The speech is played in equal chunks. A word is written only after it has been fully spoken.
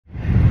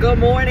Good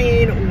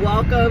morning,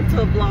 welcome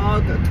to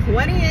vlog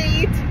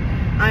 28.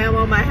 I am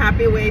on my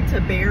happy way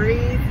to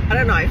Barry's. I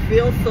don't know, I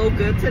feel so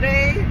good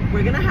today.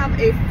 We're gonna have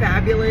a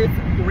fabulous,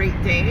 great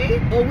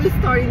day. Always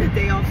starting the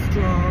day off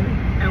strong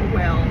and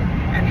well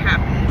and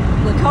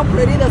happy. Look how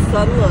pretty the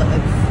sun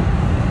looks.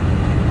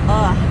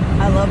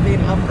 I love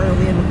being up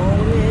early in the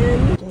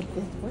morning. Get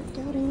this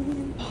workout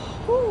in.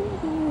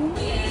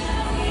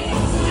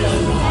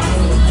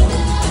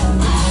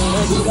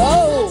 Let's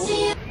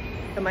go.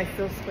 Am I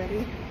still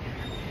sweaty?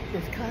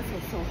 This class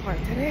was so hard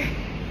today.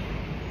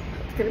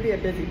 It's gonna be a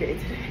busy day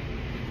today.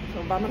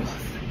 So vámonos.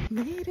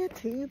 Made it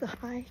to the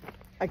hike.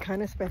 I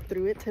kind of sped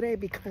through it today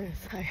because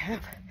I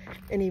have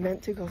an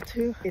event to go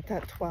to. It's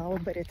at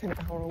 12, but it's an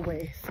hour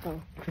away.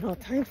 So, you know,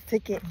 time's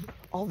ticking,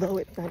 although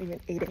it's not even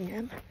 8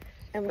 a.m.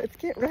 And let's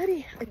get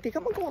ready. I think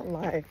I'm gonna go on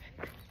live,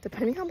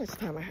 depending how much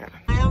time I have.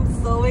 I am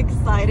so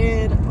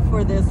excited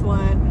for this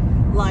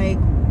one. Like,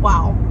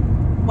 wow.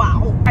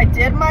 Wow, I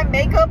did my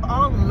makeup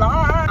on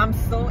live. I'm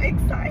so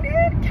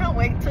excited. Can't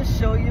wait to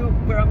show you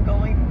where I'm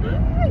going.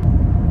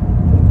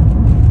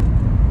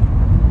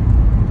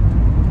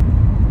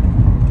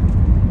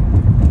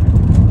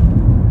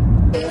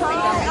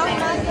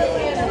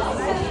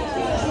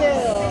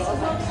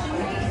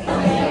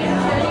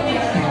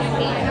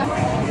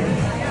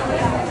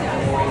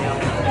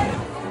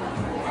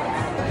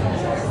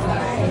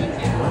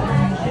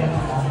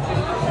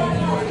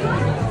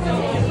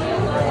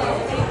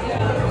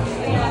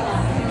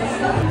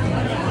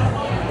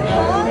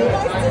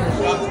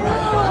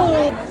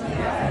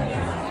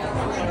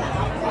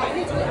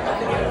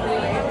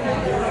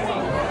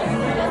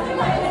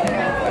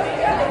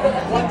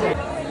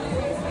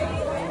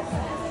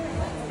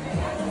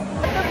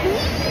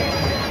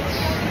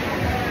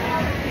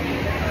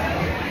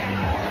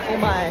 Oh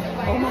my.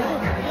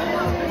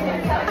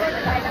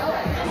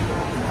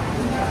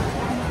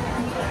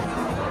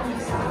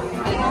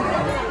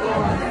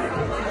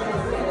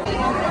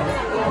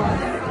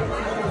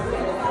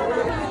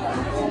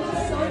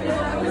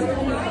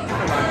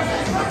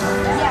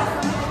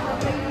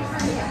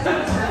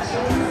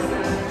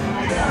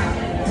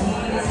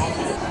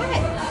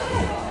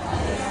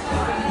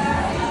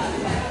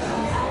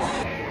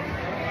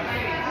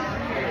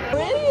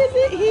 Pretty is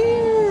it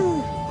here?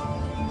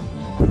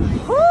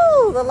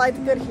 Whoo, the light's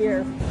good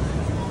here.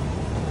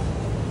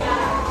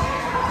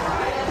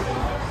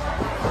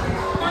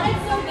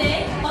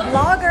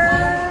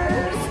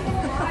 Vloggers!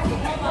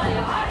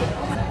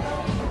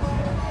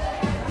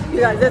 You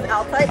guys, this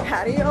outside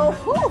patio,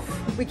 whew,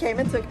 we came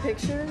and took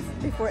pictures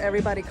before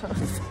everybody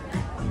comes.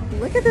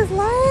 Look at this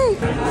light!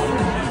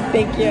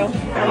 Thank you.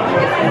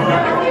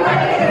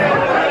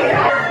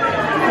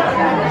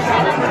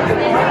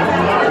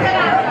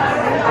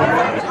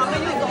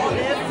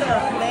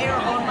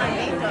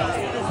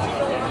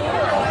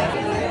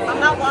 I'm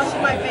not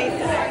washing my face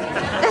today.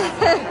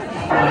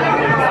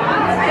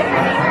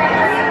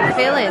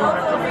 Feeling.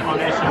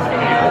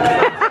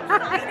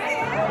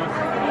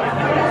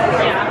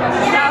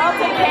 Shout out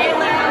to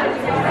Kayla.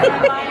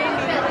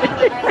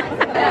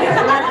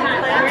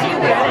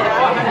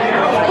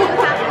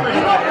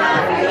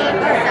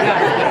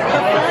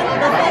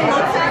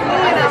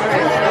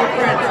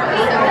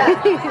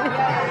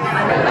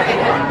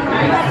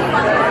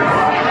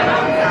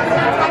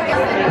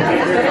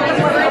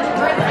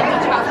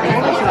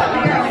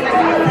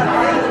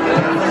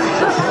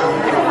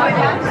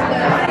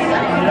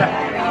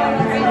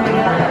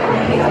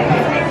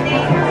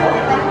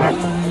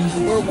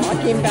 We're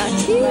walking back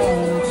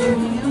here.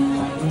 I'm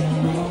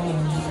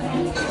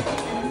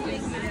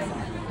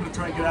gonna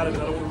try and get out of it.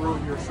 I don't want to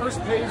ruin your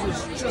first page.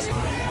 Is just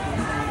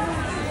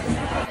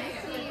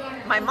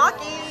My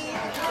Maki.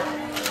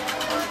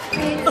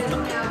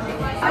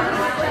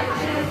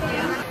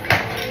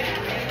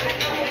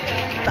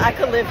 I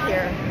could live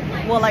here.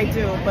 Well, I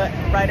do, but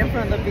right in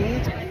front of the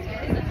beach.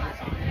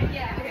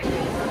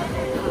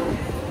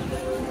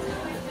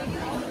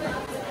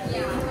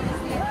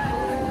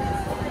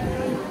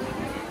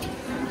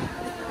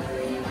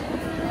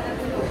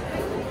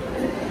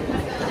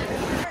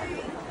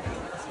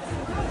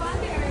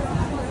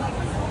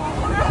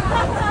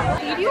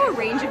 We do a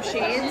range of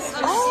shades,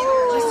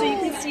 just so you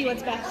can see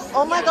what's best.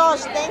 Oh my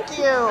gosh, thank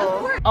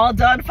you. All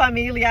done,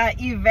 familia.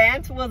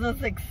 Event was a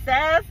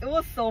success. It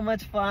was so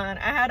much fun.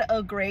 I had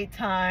a great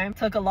time.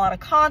 Took a lot of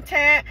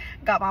content.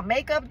 Got my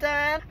makeup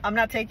done. I'm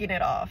not taking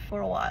it off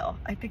for a while.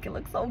 I think it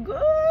looks so good.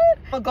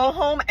 I'm gonna go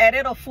home,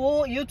 edit a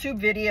full YouTube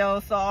video,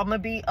 so I'm gonna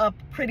be up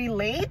pretty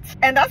late.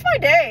 And that's my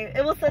day.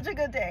 It was such a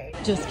good day.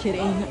 Just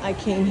kidding. I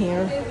came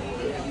here.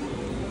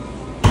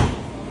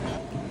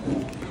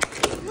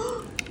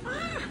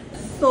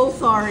 So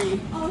sorry.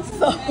 Oh,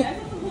 so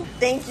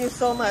thank you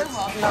so much.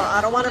 No,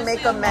 I don't want to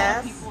make a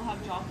mess. People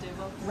have dropped it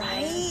before.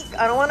 Right?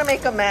 I don't want to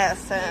make a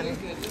mess and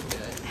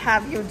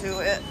have you do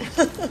it.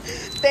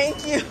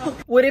 Thank you.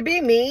 Would it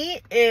be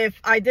me if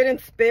I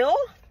didn't spill?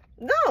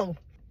 No.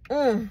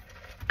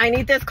 I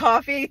need this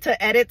coffee to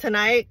edit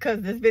tonight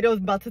because this video is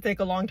about to take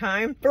a long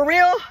time. For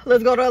real,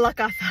 let's go to la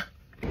casa.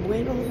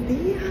 Buenos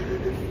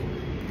dias.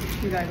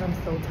 You guys, I'm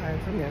so tired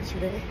from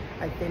yesterday.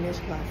 I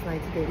finished last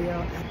night's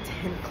video at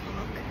 10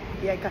 o'clock.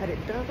 Yeah, I got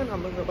it done.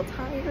 I'm a little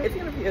tired. It's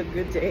gonna be a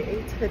good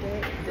day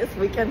today. This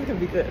weekend's gonna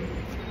be good.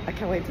 I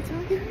can't wait to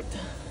tell you.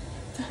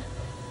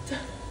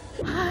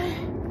 Hi,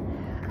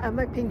 I have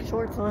my pink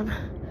shorts on.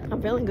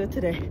 I'm feeling good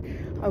today.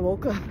 I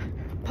woke up,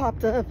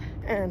 popped up,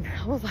 and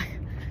I was like,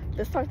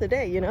 let's start the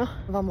day, you know?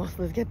 Vamos,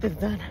 let's get this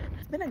done.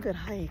 It's been a good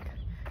hike.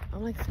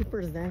 I'm like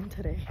super zen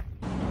today.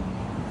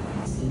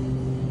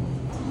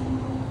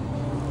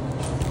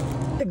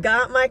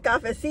 Got my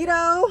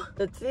cafecito.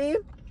 Let's see.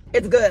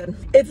 It's good.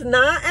 It's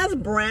not as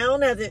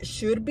brown as it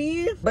should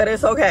be, but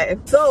it's okay.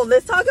 So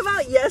let's talk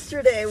about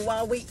yesterday.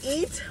 While we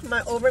eat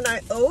my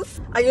overnight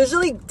oats, I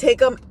usually take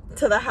them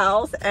to the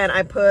house and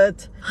I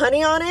put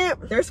honey on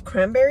it. There's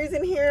cranberries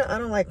in here. I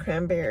don't like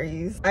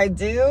cranberries. I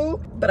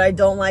do, but I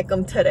don't like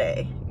them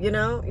today. You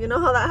know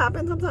how that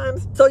happens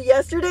sometimes. So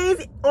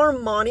yesterday's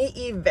Armani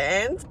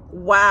event,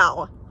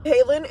 wow.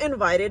 Kaylin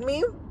invited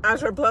me as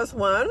her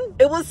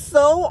 +1. It was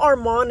so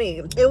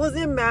Armani. It was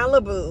in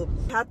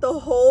Malibu. Had the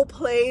whole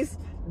place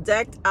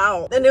decked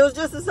out, and it was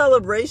just a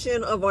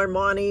celebration of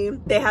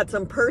Armani. They had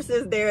some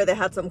purses there, they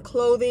had some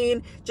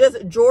clothing,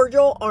 just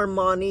Giorgio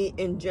Armani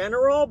in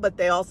general, but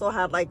they also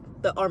had like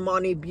the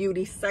Armani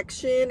beauty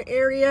section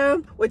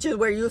area, which is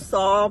where you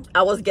saw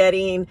I was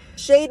getting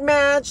shade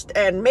matched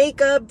and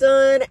makeup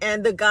done.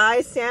 And the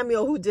guy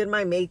Samuel who did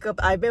my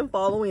makeup, I've been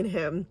following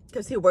him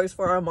because he works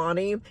for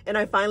Armani, and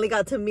I finally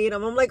got to meet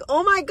him. I'm like,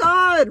 oh my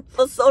god, it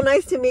was so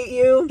nice to meet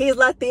you. He's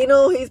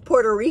Latino, he's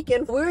Puerto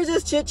Rican. We were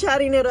just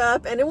chit-chatting it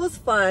up, and it was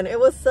fun. It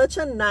was such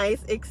a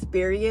nice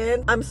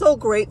experience. I'm so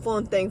grateful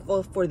and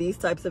thankful for these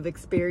types of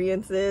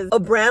experiences. A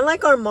brand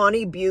like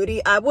Armani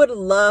Beauty, I would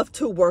love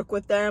to work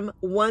with them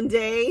one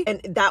day,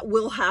 and that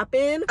will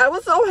happen. I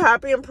was so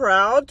happy and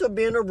proud to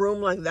be in a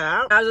room like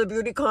that as a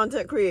beauty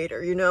content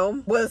creator, you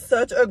know? Was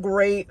such a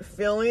great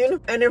feeling,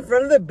 and in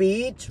front of the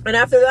beach. And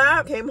after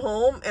that, came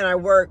home and I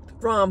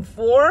worked from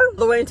 4 all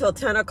the way until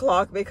 10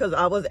 o'clock because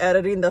I was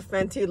editing the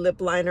Fenty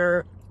lip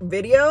liner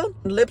video.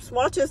 Lip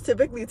swatches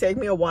typically take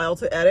me a while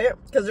to edit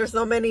because there's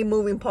so many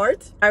moving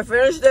parts. I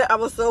finished it. I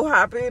was so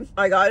happy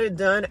I got it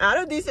done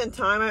at a decent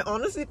time. I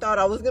honestly thought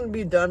I was gonna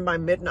be done by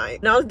midnight,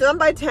 and I was done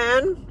by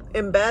 10,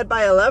 in bed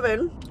by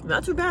 11.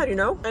 Not too bad, you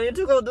know. I need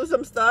to go do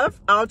some stuff.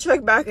 I'll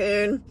check back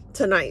in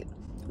tonight,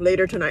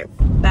 later tonight.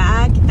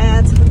 Back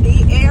at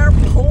the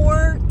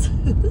airport.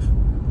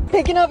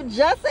 Picking up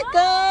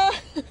Jessica.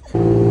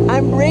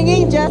 I'm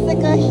bringing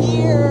Jessica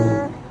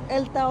here.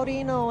 El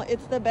Taurino,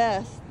 it's the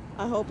best.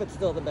 I hope it's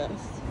still the best.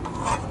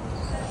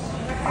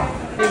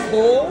 Big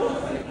bowl,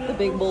 the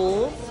big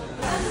bowls.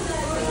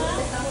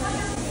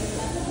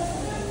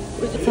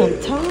 With some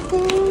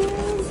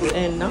tacos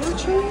and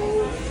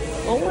nachos.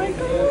 Oh my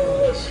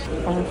gosh.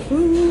 Our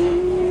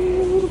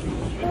food.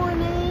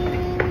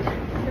 Morning.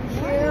 I'm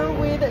here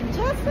with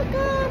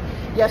Jessica.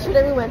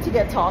 Yesterday we went to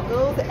get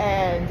tacos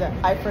and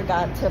I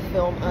forgot to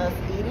film us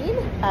eating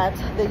at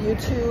the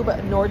YouTube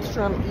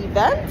Nordstrom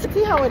event. Let's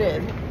see how it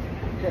is.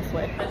 This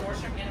way.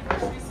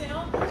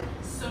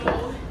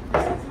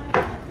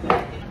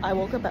 I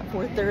woke up at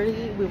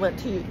 4:30. We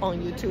went on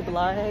YouTube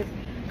Live,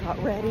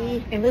 got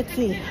ready, and let's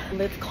see.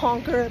 Let's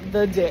conquer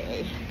the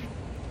day.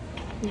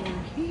 We're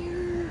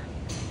here.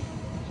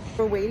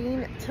 We're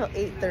waiting till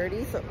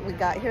 8:30, so we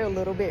got here a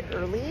little bit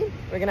early.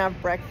 We're gonna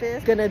have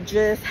breakfast. Gonna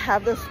just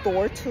have the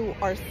store to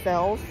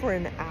ourselves for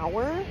an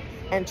hour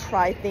and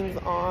try things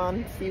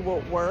on, see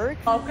what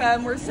works.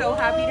 Welcome. We're so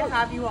happy to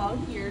have you all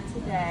here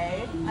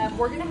today.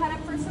 We're gonna head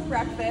up for some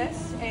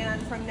breakfast,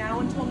 and from now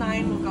until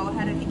 9 we'll go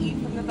ahead and eat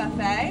from the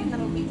buffet, and then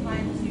it'll be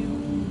time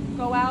to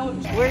go out.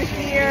 We're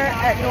here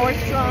at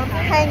Nordstrom,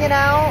 hanging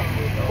out.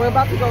 We're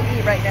about to go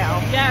eat right now.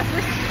 Yes.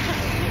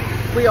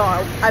 We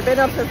are. I've been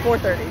up since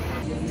 4:30.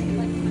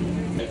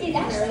 It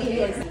actually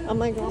is. I'm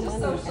like, oh my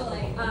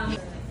God.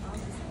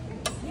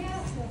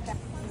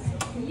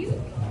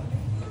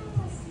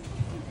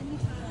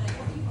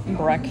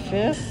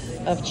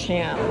 Breakfast of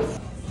champs.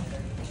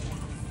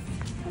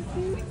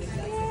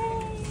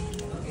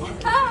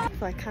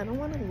 So I kind of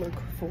want to look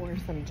for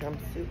some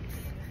jumpsuits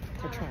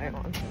to try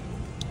on.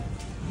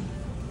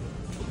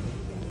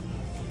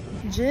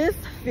 Just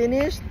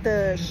finished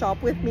the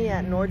shop with me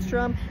at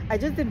Nordstrom. I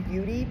just did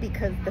beauty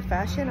because the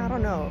fashion, I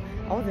don't know,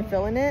 I wasn't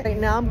feeling it. Right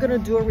now I'm gonna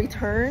do a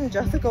return.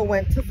 Jessica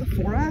went to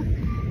Sephora,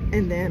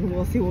 and then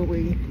we'll see what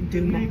we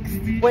do next.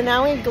 We're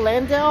now in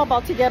Glendale,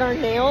 about to get our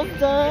nails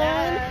done.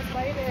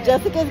 Yes,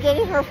 Jessica's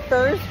getting her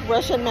first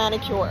Russian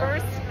manicure.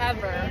 First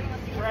ever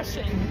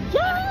Russian.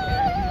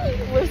 Yay!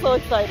 We're so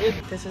excited.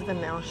 This is the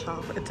nail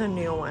shop. It's a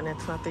new one.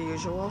 It's not the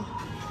usual.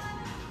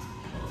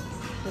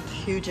 It's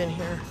huge in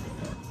here.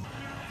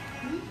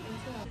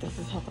 This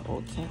is how the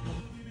old set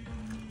looked.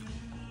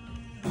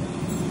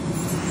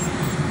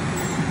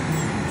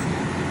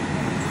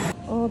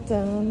 All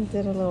done.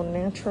 Did a little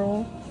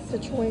natural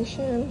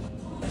situation.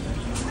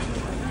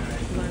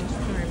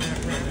 Lunchtime at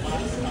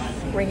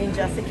Ranch. Bringing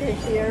Jessica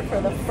here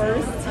for the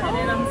first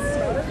time.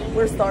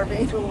 We're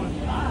starving.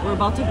 We're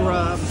about to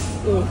grub.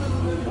 Ooh.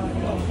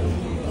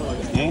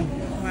 Okay.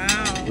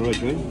 Wow.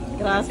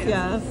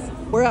 Gracias.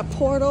 We're at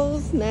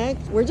Portals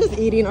next. We're just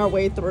eating our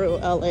way through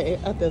LA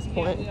at this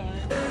point.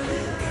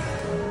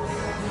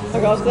 Oh my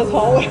gosh, this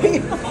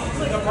hallway.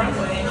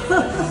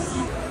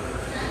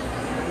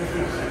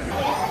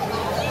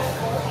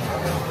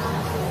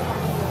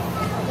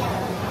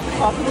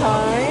 Coffee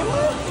time.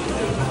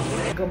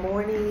 Good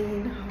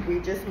morning.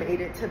 We just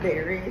made it to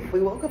Barry.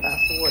 We woke up at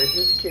 4,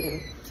 just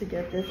kidding, to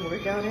get this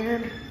workout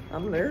in.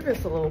 I'm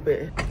nervous a little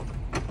bit.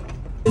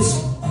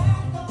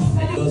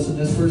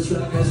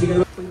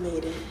 We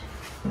made it.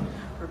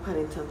 We're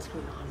putting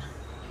sunscreen on.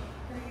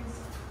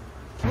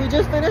 We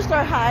just finished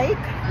our hike.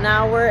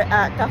 Now we're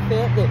at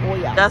Café de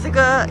Olla.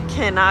 Jessica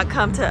cannot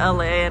come to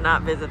LA and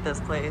not visit this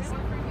place.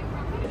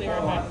 We're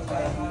at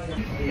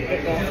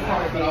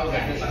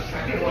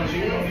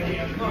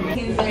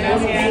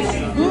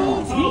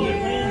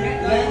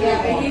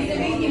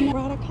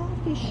a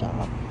coffee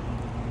shop.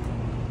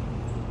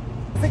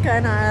 Jessica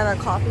and I are at a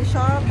coffee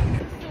shop.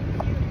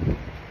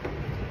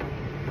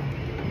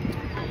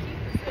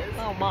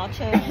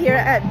 Matcha. Here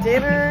at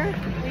dinner.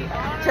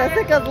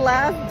 Jessica's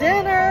last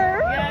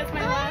dinner. Yeah, it's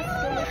my last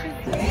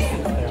delicious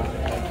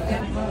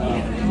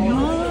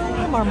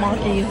Our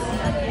monkeys.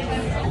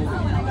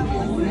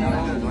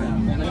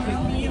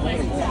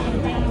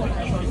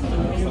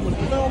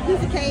 Little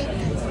piece of cake.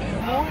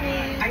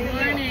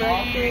 Morning.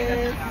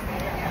 Breakfast.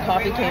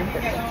 Coffee came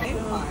first.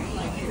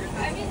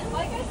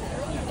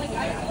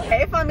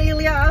 Hey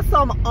familia, so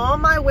I'm on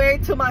my way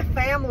to my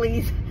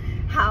family's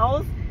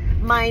house.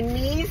 My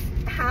niece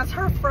has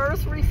her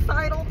first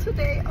recital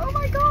today. Oh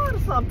my god,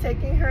 so I'm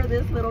taking her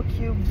this little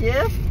cute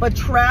gift, but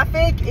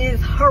traffic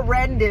is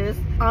horrendous.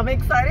 I'm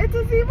excited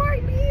to see my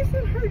niece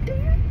and her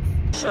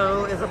dance.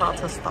 Show is about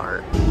to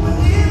start. Woo!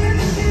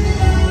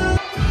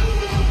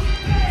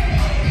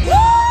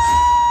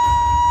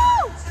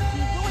 She's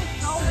doing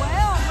so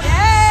well.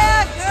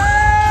 Yeah,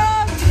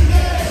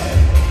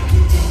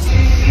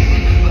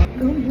 girl.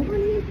 Good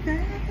morning,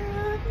 fam.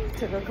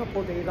 Took a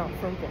couple days off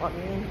from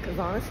vlogging because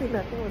honestly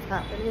nothing was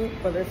happening,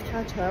 but let's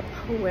catch up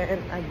when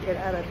I get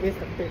out of this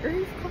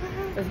Barry's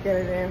class. Let's get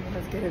it in,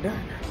 let's get it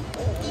done.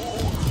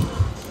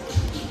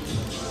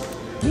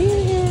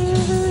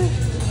 Yeah.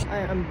 I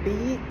am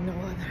beat, no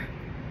other.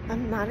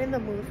 I'm not in the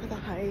mood for the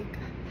hike,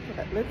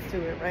 but let's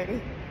do it,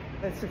 right?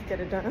 Let's just get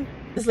it done.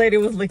 This lady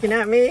was looking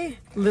at me,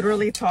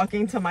 literally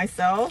talking to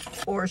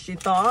myself, or she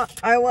thought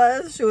I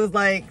was. She was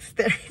like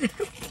staring at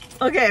me.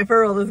 Okay,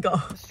 for real, let's go.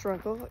 The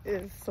struggle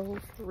is so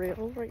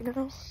real right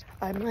now.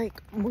 I'm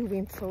like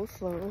moving so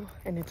slow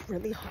and it's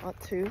really hot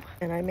too.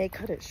 And I may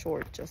cut it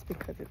short just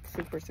because it's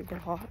super, super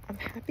hot. I'm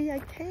happy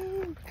I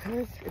came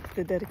because it's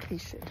the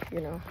dedication,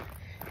 you know.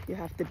 You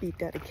have to be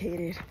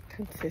dedicated,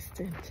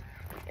 consistent,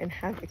 and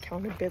have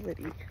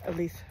accountability, at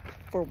least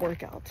for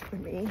workouts for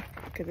me,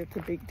 because it's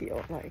a big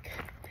deal. Like,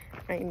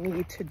 I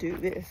need to do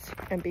this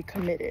and be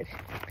committed.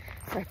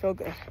 So I feel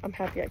good. I'm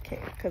happy I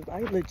came because I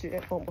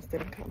legit almost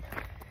didn't come.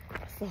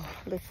 So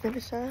let's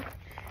finish up,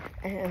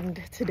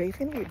 and today's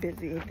gonna be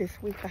busy. This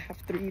week I have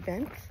 3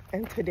 events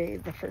and today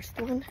is the first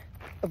one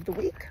of the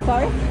week.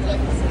 Sorry?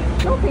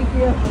 No, thank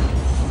you.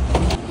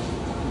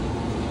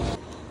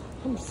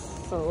 I'm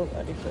so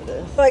ready for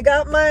this. So I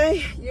got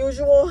my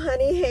usual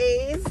honey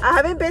haze. I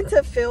haven't been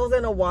to Phil's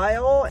in a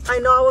while. I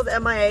know I was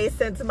MIA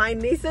since my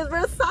niece's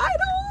recital.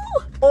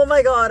 Oh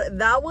my god,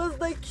 that was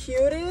the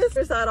cutest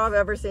recital I've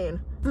ever seen.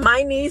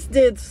 My niece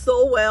did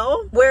so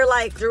well where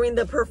like during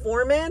the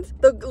performance,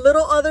 the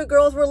little other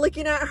girls were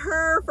looking at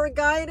her for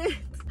guidance.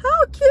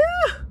 How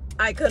cute.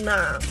 I could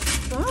not.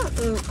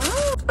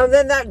 And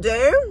then that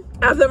day,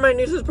 after my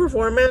niece's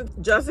performance,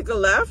 Jessica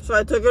left, so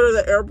I took her to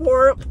the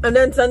airport. And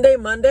then Sunday,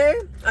 Monday,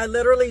 I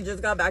literally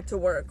just got back to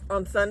work.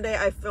 On Sunday,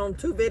 I filmed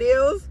 2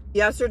 videos.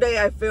 Yesterday,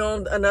 I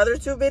filmed another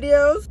 2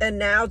 videos. And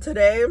now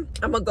today,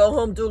 I'm gonna go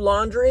home, do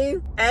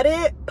laundry,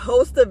 edit,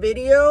 post a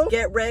video,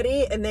 get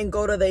ready, and then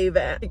go to the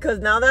event. Because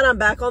now that I'm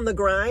back on the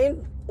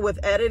grind with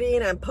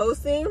editing and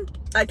posting,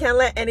 I can't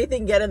let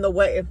anything get in the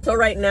way. So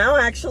right now,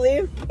 actually,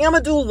 I'm gonna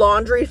do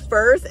laundry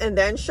first and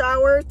then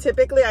shower.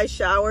 Typically, I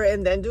shower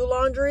and then do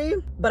laundry,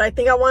 but I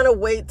think I wanna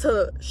wait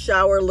to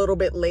shower a little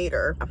bit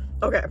later.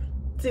 Okay,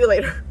 see you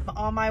later.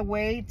 On my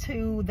way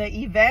to the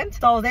event,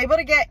 so I was able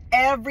to get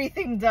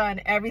everything done,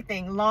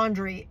 everything,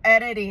 laundry,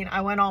 editing. I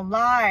went on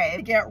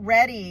live, get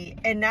ready,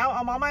 and now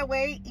I'm on my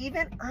way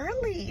even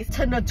early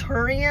to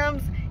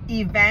Naturium's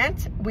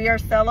event. We are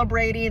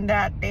celebrating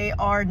that they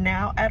are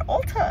now at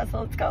Ulta,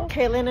 so let's go.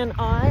 Kaylin and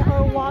I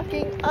are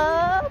walking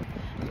up.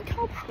 Look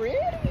how pretty.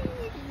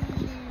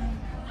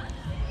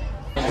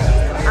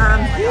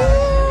 I'm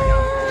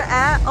here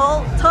at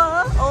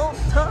Ulta.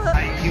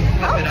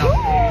 How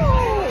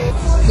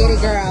cool. Get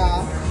it,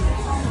 girl.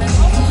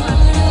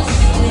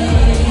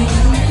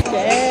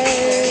 Yay.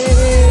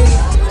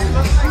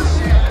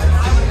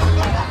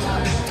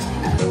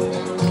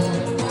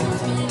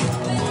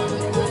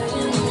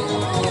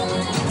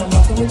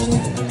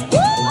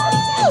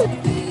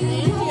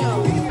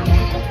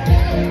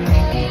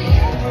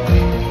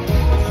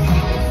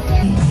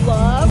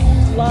 Love,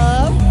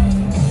 love,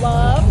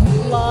 love,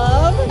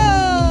 love,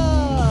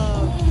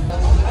 love.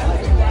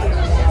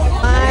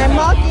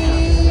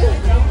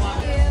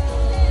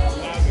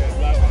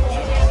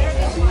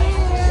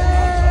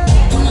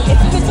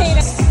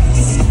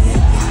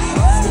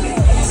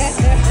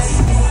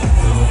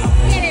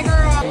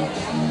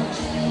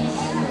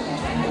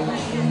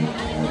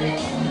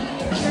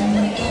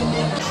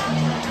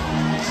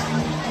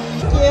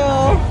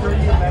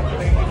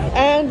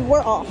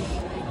 we're off.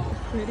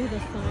 Pretty the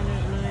sun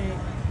at night.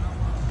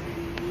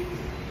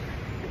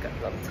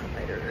 Because I'm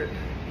tired.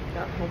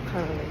 Got home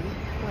kind of late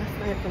last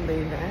night from the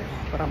event,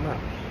 but I'm up.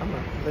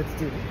 Let's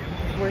do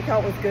it.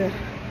 Workout was good.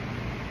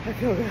 I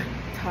feel good.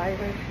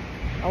 Tired.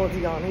 I was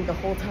yawning the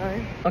whole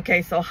time.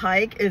 Okay, so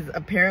hike is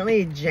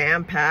apparently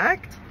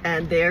jam-packed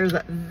and there's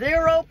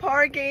 0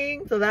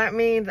 parking. So that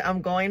means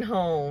I'm going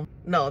home.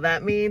 No,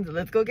 that means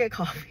let's go get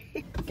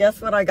coffee.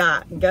 Guess what I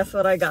got? Guess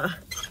what I got?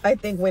 I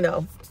think we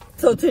know.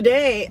 So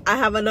today I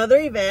have another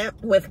event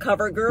with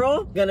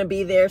CoverGirl. Gonna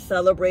be there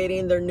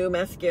celebrating their new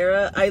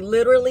mascara. I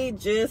literally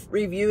just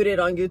reviewed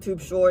it on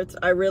YouTube Shorts.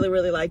 I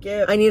really like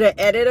it. I need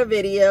to edit a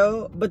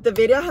video, but the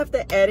video I have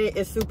to edit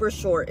is super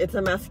short. It's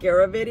a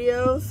mascara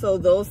video, so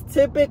those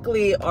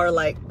typically are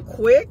like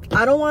quick.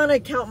 I don't want to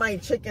count my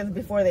chickens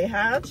before they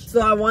hatch,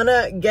 so I want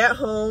to get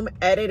home,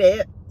 edit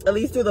it, at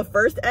least do the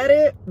first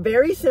edit.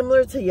 Very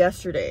similar to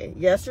yesterday.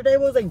 Yesterday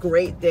was a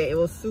great day. It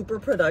was super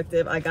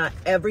productive. I got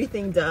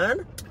everything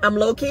done. I'm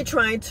low-key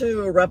trying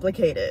to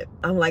replicate it.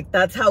 I'm like,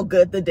 that's how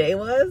good the day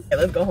was. Okay,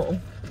 let's go home.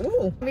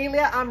 Ooh.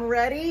 Amelia, I'm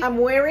ready. I'm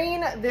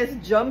wearing this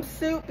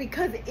jumpsuit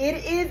because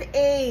it is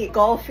a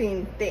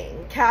golfing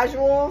thing.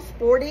 Casual,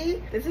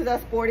 sporty. This is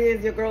as sporty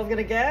as your girl's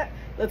gonna get.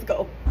 Let's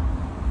go.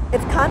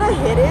 It's kind of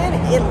hidden.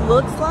 It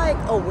looks like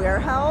a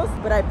warehouse,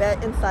 but I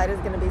bet inside is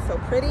gonna be so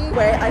pretty.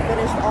 Where I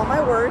finished all my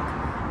work.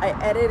 I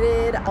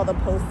edited all the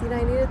posting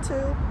I needed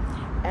to,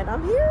 and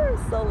I'm here.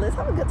 So let's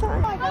have a good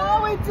time.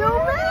 Oh, we do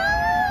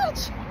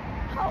match.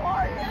 How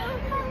are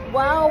you?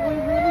 Wow, we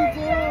really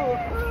do.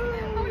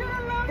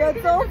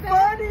 That's so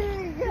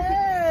funny.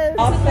 Yes.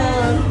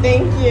 Awesome.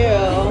 Thank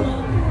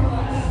you.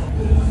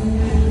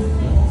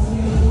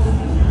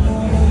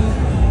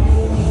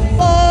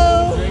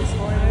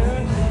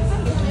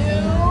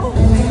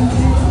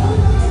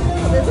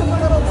 This is a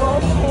little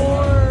golf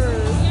course.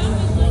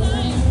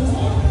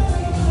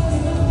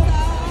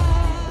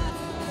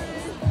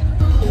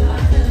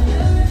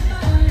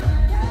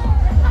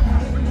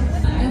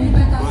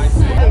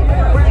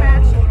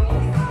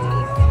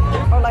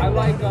 I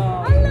like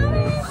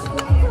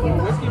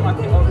whiskey. My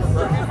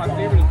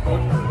favorite is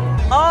vodka.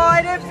 Oh,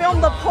 I didn't film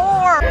the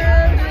pour.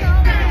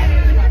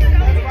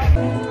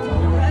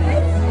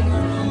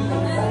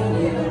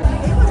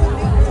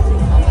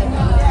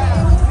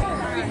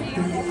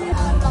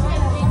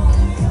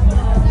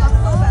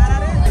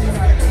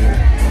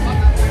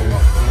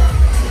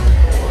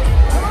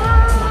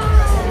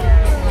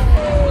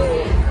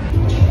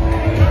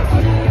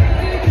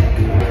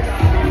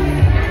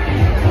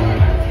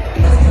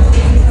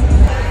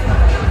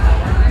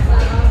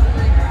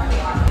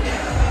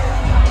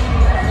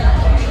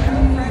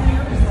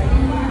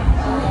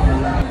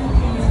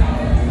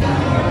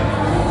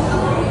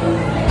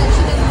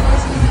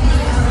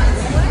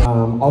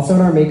 Also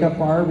in our makeup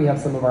bar, we have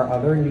some of our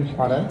other new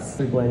products.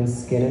 We blend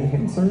Skin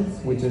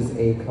Enhancers, which is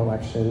a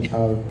collection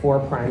of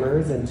 4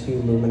 primers and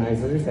 2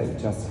 luminizers that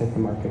just hit the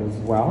market as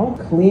well.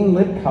 Clean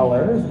lip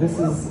color. This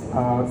is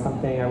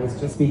something I was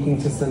just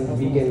speaking to some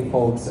vegan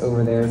folks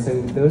over there.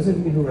 So those of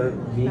you who are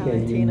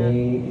vegan, you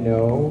may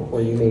know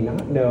or you may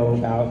not know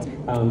about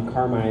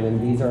Carmine,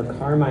 and these are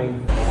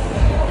Carmine.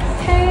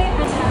 Hey,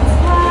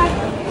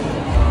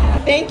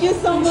 Thank you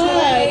so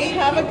much.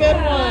 Have a good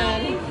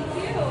one.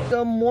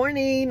 Good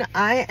morning.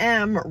 I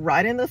am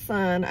right in the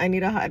sun. I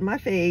need to hide my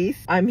face.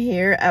 I'm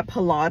here at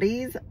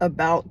Pilates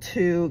about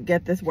to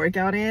get this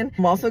workout in.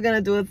 I'm also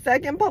gonna do a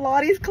second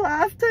Pilates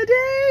class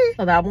today.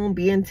 So that won't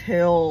be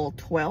until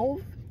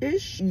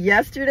 12-ish.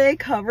 Yesterday,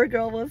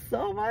 CoverGirl was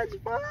so much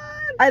fun.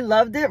 I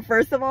loved it,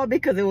 first of all,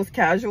 because it was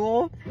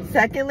casual.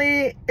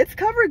 Secondly, it's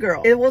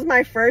CoverGirl. It was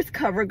my first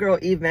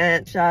CoverGirl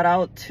event. Shout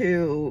out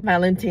to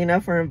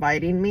Valentina for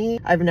inviting me.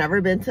 I've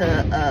never been to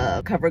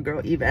a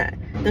CoverGirl event.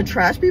 The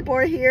trash people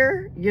are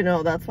here. You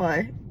know, that's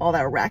why all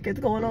that racket's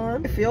going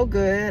on. I feel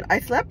good. I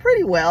slept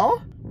pretty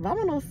well.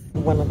 Vámonos.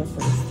 One of the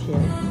first here.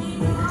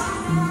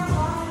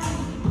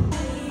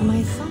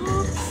 My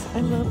socks.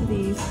 I love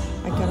these.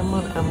 I got them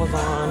on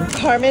Amazon.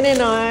 Carmen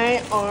and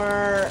I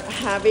are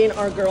having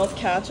our girls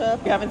catch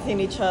up. We haven't seen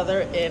each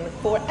other in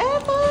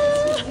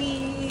forever. 2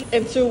 weeks.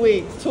 In 2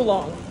 weeks. Too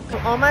long.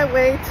 I'm on my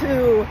way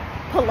to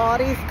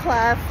Pilates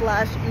class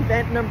 /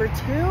 event number 2.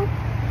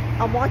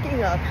 I'm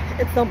walking up.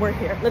 It's somewhere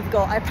here. Let's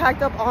go. I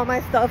packed up all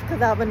my stuff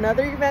because I have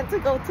another event to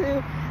go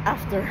to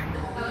after.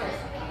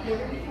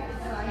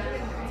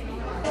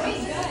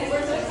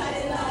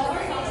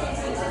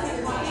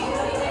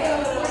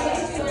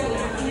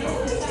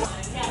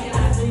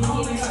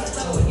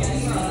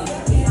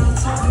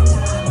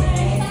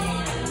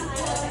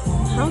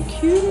 How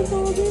cute is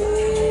all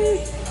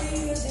this?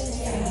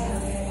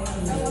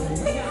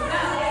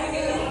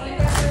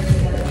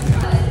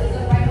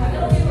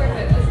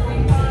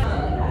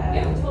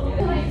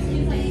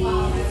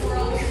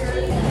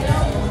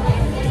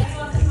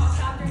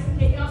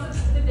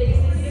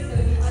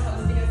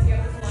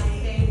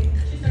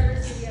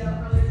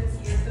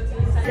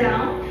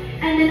 Down,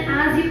 and then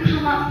as you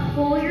come up,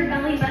 pull your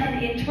belly button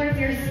in towards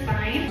your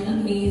spine.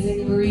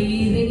 Amazing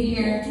breathing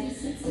here.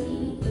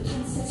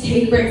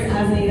 take breaks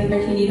as needed.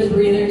 If you need a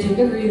breather, take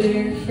a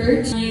breather.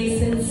 First,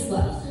 nice and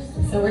slow.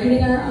 So we're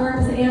hitting our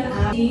arms and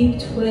abs. Deep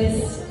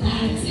twist.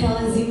 Exhale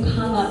as you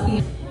come up.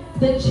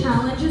 The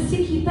challenge is to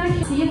keep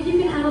that. See if you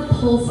can add a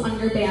pulse on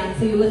your band.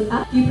 So you lift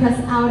up, you press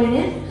out and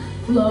in,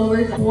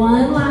 lower down.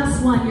 One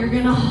last one. You're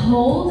gonna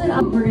hold it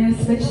up. We're gonna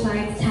switch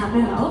sides, tap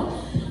it out.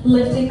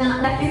 Lifting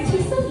that back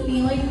into some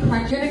kneeling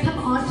crunch. You're gonna come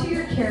onto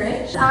your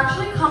carriage. It's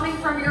actually coming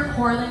from your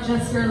core than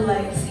just your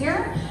legs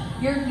here.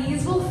 Your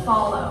knees will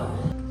follow.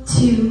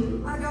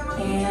 2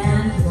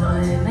 and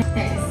 1.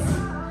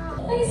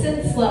 Nice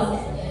and slow.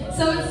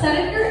 So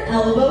instead of your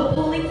elbow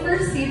pulling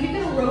first, see if you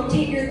can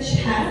rotate your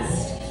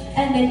chest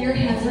and then your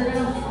hands are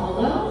gonna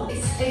follow.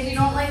 If you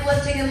don't like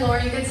lifting and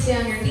lowering, you can stay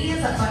on your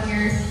knees, up on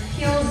your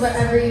heels,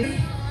 whatever you.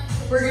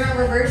 We're gonna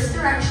reverse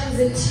directions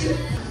in 2.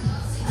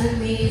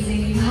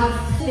 Amazing. You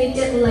have to make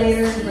it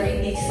lighter and right,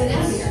 makes it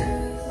heavier.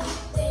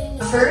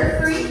 For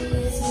 3,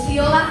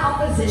 feel that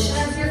opposition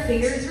as your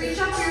fingers reach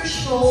up, your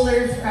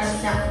shoulders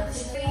press down.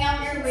 Bring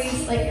out your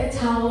waist like a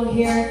towel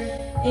here.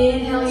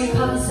 Inhale, you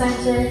come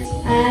center.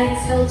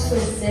 Exhale,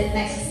 twist it.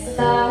 Next,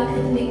 back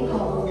and make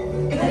call.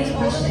 Any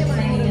questions? My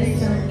name is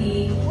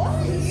Dorothy.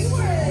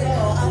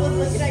 I was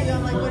looking at you,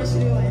 I'm like, what is she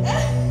doing?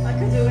 I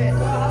could do it.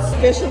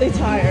 Officially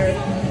tired.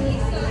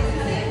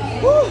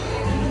 Whew,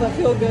 but I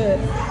feel good.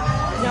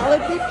 Now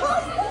let's keep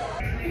popping.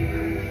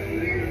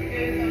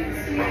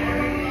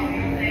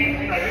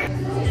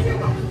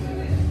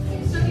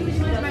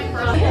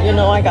 You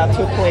know I got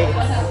 2 plates.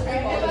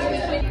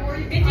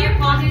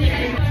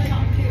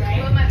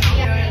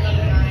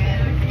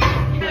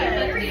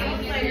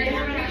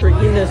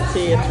 Drinking this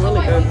tea, it's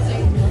really good.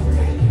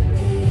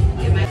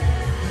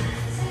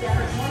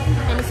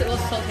 Promise it will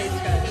still taste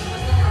good.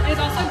 It's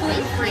also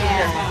gluten-free.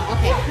 Yeah.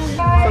 Okay.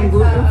 Some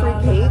gluten-free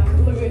cake.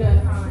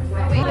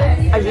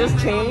 I just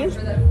changed,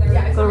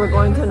 so we're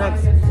going to the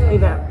next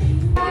event.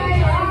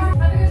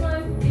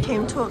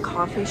 Came to a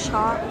coffee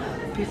shop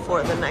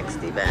before the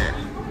next event.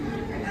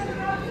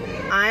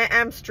 I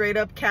am straight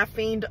up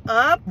caffeined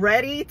up,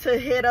 ready to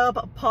hit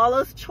up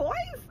Paula's Choice.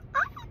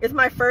 It's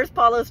my first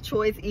Paula's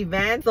Choice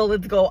event, so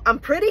let's go. I'm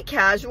pretty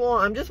casual.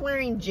 I'm just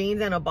wearing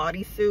jeans and a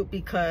bodysuit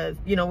because,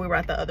 you know, we were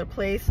at the other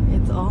place.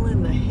 It's all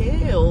in the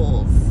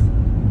hills.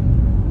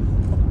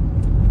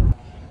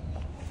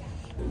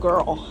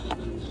 Girl,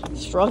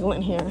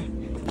 struggling here.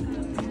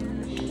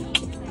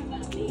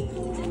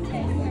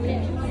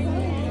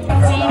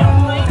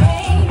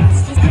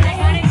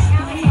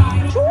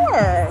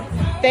 Sure.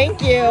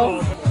 Thank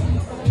you.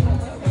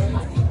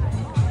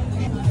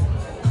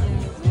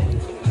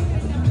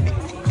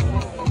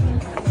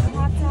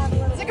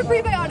 It's like a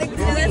prebiotic.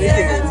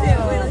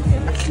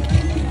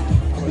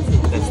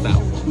 That's that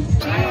one.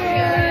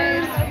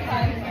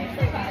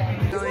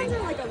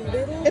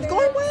 It's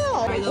going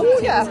well. Oh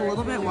yeah. A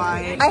little bit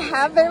wide. I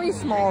have very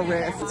small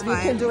wrists. We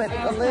can do it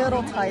a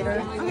little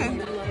tighter. Okay.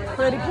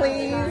 Pretty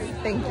please.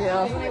 Thank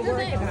you.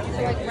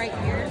 So like right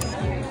here.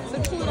 So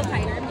it's a little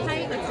tighter.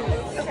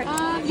 Okay.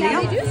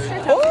 Yeah, they do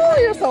stretch out. Oh,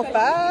 you're so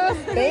fast.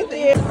 Thank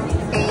you.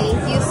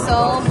 Thank you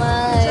so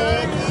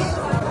much.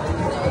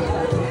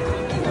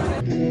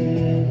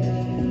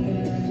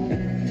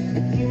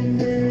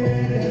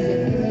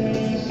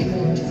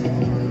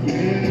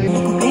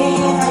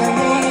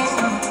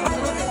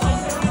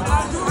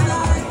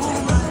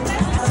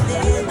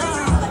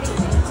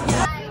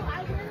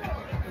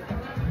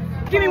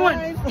 Give me one.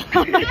 Fries.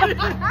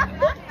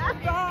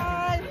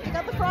 You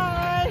got the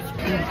fries.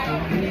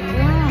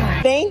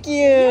 Thank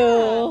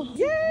you.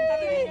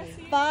 Yay.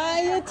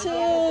 Bye, you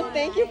too.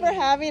 Thank you for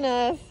having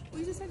us.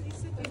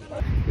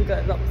 You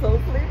guys, I'm so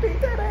sleepy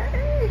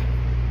today.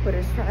 But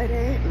it's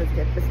Friday. Let's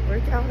get this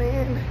workout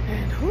in.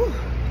 And whew,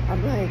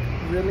 I'm like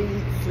really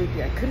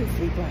sleepy. I couldn't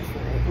sleep last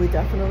night. We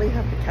definitely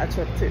have to catch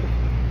up too.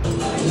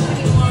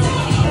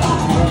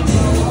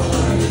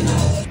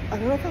 I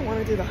don't know if I want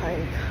to do the hike.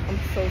 I'm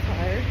so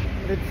tired.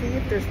 Let's see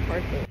if there's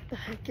parking. The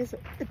hike is,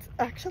 it's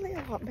actually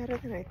a lot better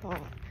than I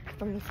thought.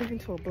 I'm listening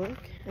to a book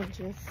and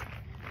just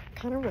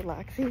kind of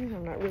relaxing.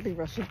 I'm not really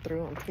rushing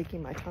through. I'm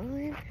taking my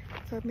time.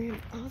 So man,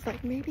 I was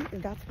like, maybe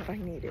that's what I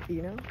needed,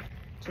 you know,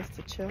 just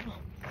to chill.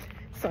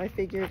 So I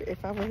figured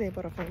if I was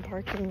able to find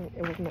parking,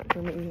 it was meant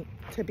for me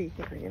to be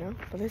here, you know.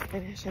 But let's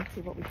finish and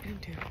see what we can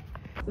do.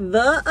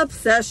 The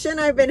obsession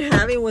I've been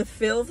having with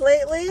Phil's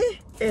lately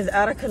is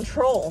out of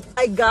control.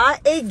 I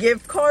got a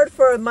gift card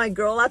for my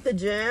girl at the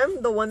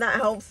gym, the one that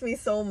helps me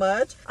so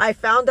much. I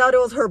found out it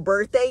was her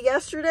birthday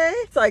yesterday,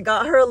 so I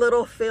got her a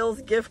little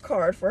Phil's gift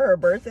card for her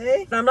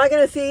birthday. I'm not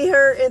gonna see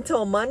her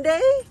until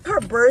Monday. Her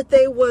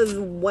birthday was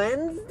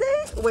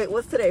Wednesday. Wait,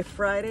 what's today?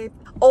 Friday?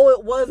 Oh,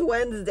 it was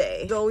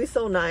Wednesday. She's always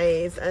so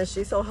nice and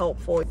she's so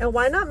helpful. And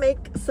why not make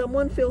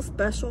someone feel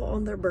special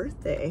on their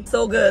birthday?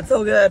 So good,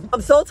 so good.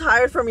 I'm so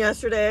tired from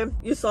yesterday.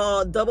 You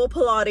saw double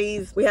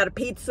Pilates. We had a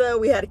pizza,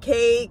 we had a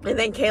cake, and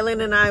then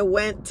Kaylin and I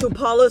went to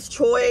Paula's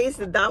Choice.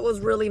 That was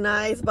really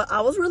nice, but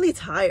I was really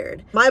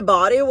tired. My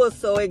body was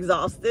so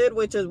exhausted,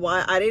 which is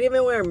why I didn't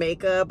even wear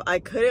makeup. I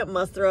couldn't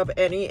muster up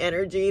any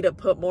energy to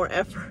put more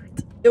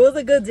effort It was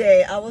a good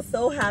day. I was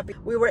so happy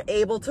we were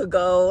able to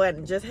go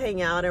and just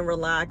hang out and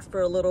relax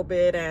for a little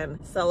bit and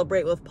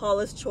celebrate with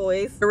Paula's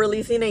Choice. We're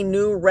releasing a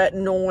new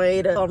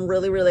retinoid. So I'm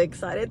really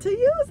excited to use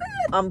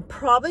it. I'm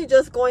probably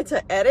just going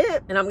to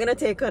edit and I'm gonna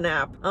take a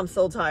nap. I'm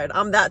so tired.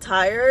 I'm that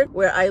tired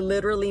where I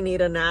literally need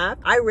a nap.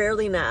 I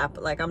rarely nap.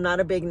 Like, I'm not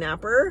a big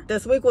napper.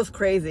 This week was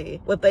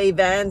crazy with the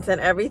events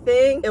and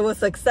everything. It was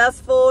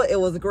successful.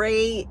 It was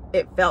great.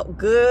 It felt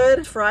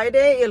good.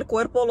 Friday, el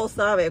cuerpo lo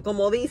sabe,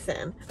 como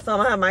dicen. So I'm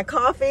gonna have my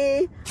coffee.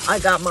 I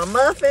got my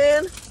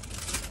muffin.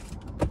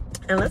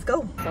 And let's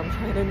go. So I'm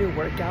trying a new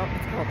workout.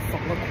 It's called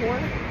Hola.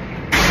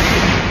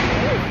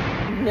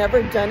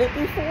 Never done it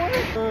before.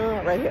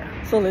 Right here.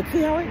 So let's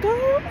see how it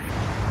goes.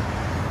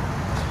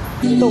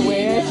 The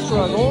way I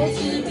struggle,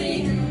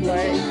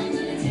 like,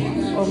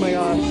 oh my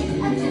gosh.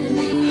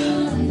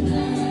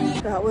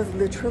 That was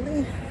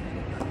literally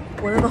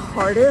one of the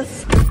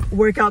hardest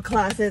workout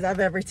classes I've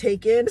ever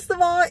taken. First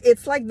of all,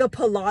 it's like the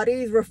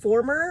Pilates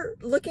reformer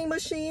looking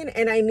machine,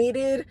 and I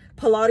needed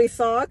Pilates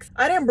socks.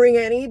 I didn't bring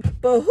any,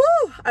 but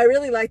whew, I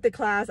really liked the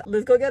class.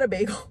 Let's go get a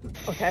bagel.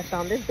 Okay, I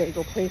found this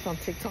bagel place on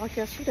TikTok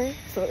yesterday,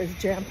 so it's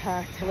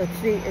jam-packed. Let's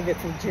see if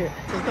it's legit.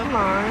 Take a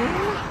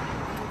line.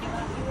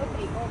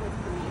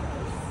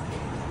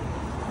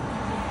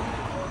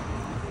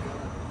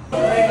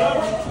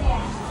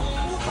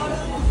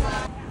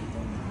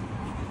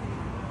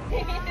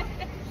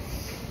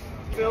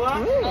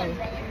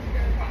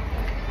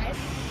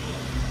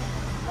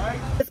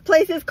 This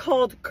place is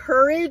called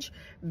Courage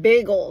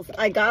Bagels.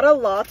 I got a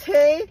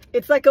latte.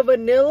 It's like a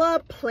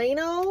vanilla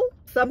plano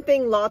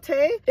something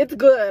latte. It's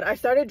good. I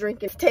started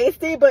drinking. It's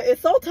tasty, but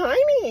it's so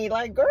tiny.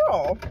 Like,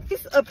 girl.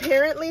 This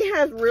apparently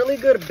has really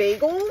good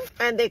bagels,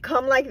 and they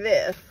come like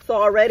this. So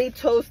already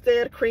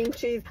toasted, cream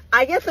cheese.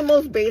 I get the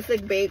most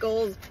basic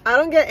bagels. I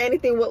don't get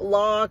anything with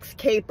lox,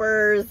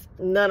 capers,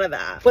 none of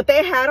that. What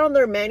they had on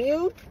their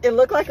menu, it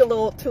looked like a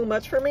little too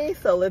much for me.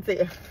 So let's see.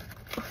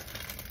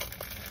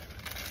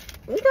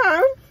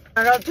 Okay.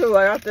 I got two.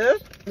 I got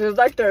this. This is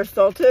like their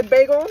salted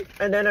bagel,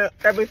 and then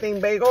everything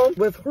bagel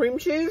with cream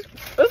cheese.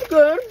 It's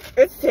good.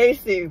 It's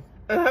tasty.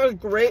 It has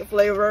great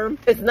flavor.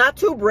 It's not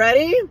too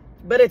bready,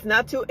 but it's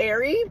not too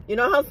airy. You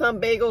know how some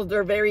bagels,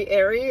 they're very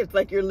airy? It's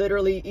like you're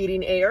literally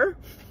eating air.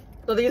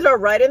 So these are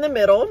right in the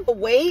middle. The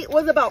wait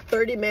was about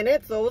 30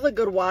 minutes, so it was a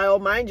good while.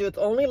 Mind you, it's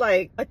only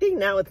like, I think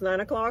now it's 9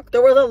 o'clock.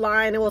 There was a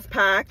line, it was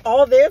packed.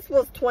 All this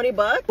was 20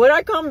 bucks. Would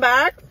I come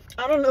back?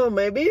 I don't know,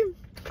 maybe.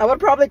 I would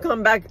probably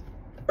come back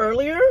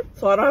earlier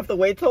so I don't have to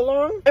wait so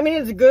long. I mean,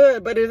 it's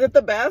good, but is it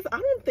the best? I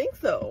don't think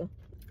so.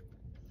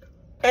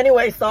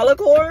 Anyway,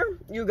 Solidcore,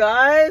 you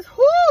guys,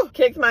 whoo,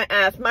 kicked my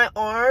ass. My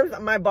arms,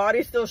 my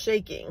body's still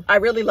shaking. I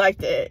really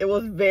liked it. It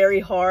was very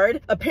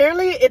hard.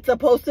 Apparently, it's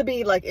supposed to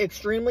be like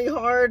extremely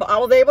hard. I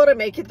was able to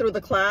make it through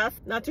the class.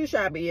 Not too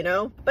shabby, you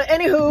know? But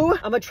anywho,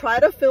 I'm gonna try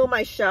to film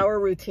my shower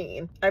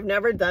routine. I've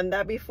never done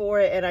that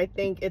before, and I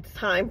think it's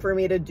time for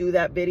me to do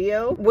that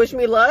video. Wish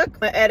me luck. I'm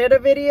gonna edit a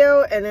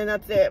video, and then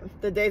that's it.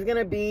 The day's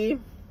gonna be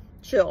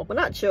chill. Well,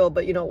 not chill,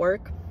 but you know,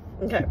 work.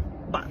 Okay.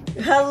 Bye.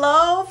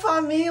 Hello,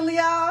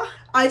 familia.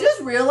 I just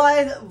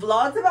realized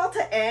vlog's about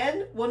to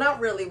end. Well, not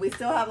really. We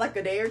still have like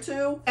a day or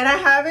two. And I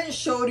haven't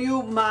showed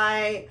you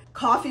my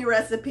coffee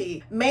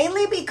recipe.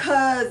 Mainly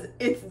because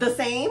it's the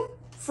same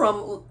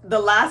from the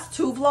last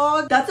two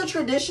vlogs. That's a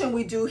tradition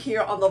we do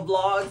here on the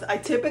vlogs. I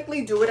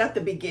typically do it at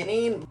the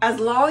beginning. As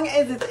long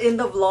as it's in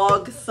the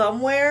vlog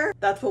somewhere,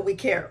 that's what we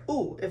care.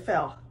 Ooh, it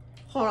fell.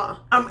 Hold on.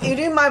 I'm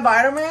eating my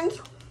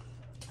vitamins.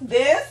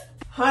 This,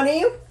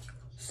 honey,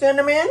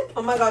 cinnamon.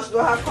 Oh my gosh, do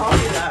I have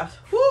coffee left?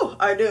 Whew,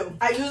 I do.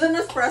 I use an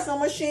espresso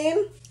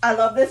machine. I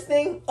love this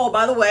thing. Oh,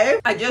 by the way,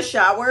 I just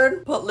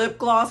showered, put lip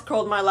gloss,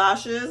 curled my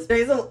lashes.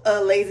 Today's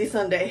a lazy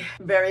Sunday.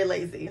 Very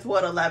lazy. It's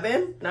what,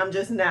 11? And I'm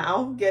just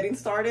now getting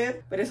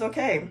started, but it's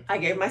okay. I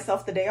gave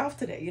myself the day off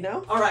today, you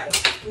know? All right,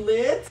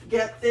 let's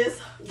get this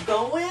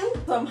going.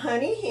 Some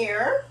honey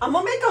here. I'm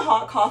gonna make a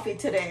hot coffee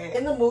today.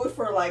 In the mood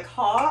for like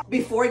hot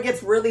before it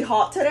gets really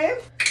hot today.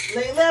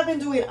 Lately, I've been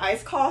doing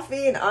iced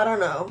coffee, and I don't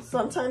know.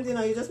 Sometimes, you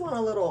know, you just want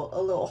a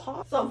little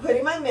hot. So I'm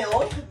putting my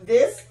milk.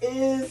 This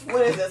is,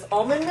 what is this?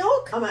 Almond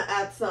milk. I'm gonna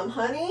add some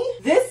honey.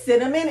 This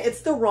cinnamon,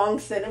 it's the wrong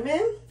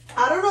cinnamon.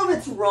 I don't know if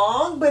it's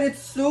wrong, but it's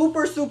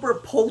super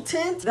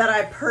potent that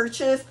I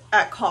purchased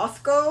at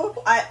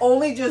Costco. I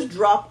only just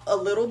dropped a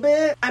little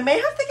bit. I may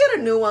have to get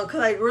a new one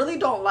because I really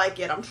don't like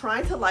it. I'm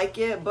trying to like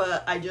it,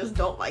 but I just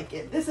don't like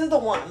it. This is the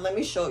one. Let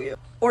me show you.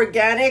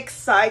 Organic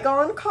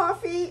Saigon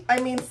coffee.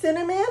 I mean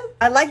cinnamon.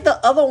 I like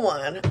the other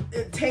one.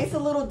 It tastes a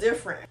little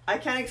different. I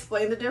can't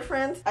explain the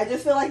difference. I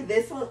just feel like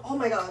this one, oh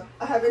my god,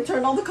 I haven't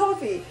turned on the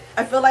coffee.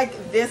 I feel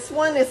like this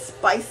one is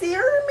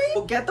spicier maybe.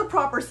 We'll get the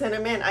proper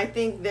cinnamon. I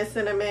think this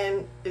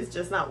cinnamon is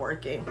just not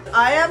working.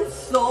 I am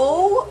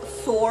so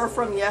sore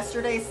from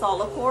yesterday's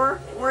Solidcore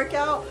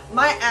workout.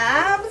 My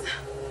abs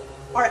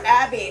are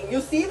abbing.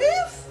 You see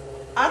this?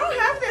 I don't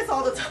have this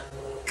all the time.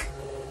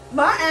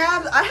 My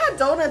abs, I had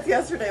donuts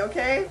yesterday,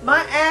 okay?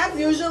 My abs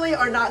usually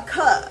are not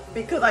cut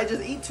because I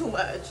just eat too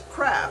much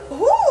crap.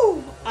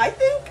 Whoo! I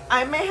think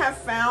I may have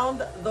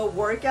found the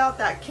workout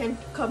that can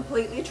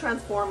completely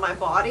transform my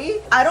body.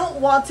 I don't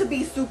want to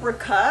be super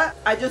cut.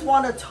 I just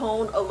want to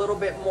tone a little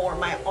bit more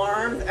my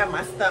arms and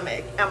my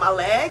stomach and my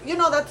leg. You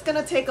know, that's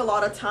gonna take a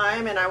lot of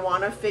time, and I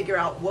want to figure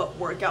out what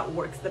workout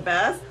works the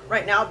best.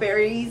 Right now,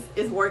 Barry's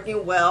is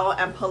working well,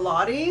 and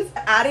Pilates.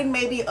 Adding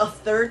maybe a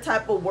third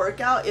type of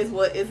workout is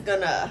what is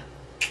gonna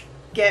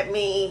get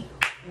me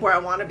where I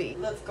want to be.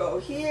 Let's go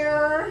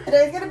here.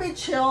 Today's gonna be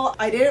chill.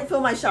 I didn't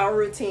film my shower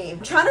routine.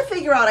 I'm trying to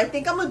figure out, I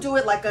think I'm gonna do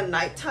it like a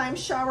nighttime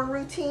shower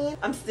routine.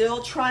 I'm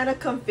still trying to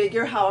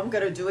configure how I'm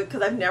gonna do it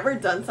because I've never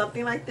done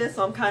something like this,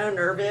 so I'm kind of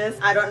nervous.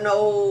 I don't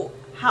know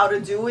how to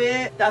do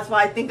it. That's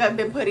why I think I've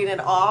been putting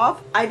it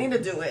off. I need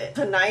to do it.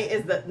 Tonight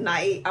is the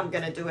night I'm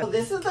gonna do it. So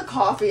this is the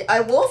coffee. I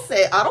will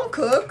say I don't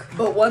cook,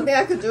 but one thing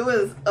I could do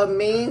is a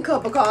mean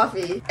cup of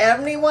coffee.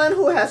 Anyone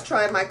who has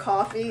tried my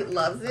coffee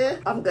loves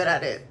it. I'm good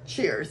at it.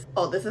 Cheers.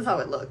 Oh, this is how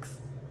it looks.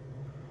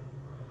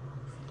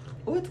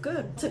 Oh, it's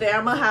good. Today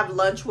I'm gonna have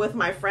lunch with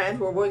my friends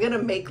where we're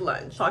gonna make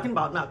lunch. Talking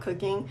about not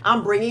cooking.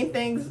 I'm bringing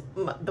things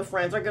the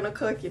friends are gonna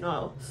cook, you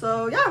know.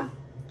 So yeah,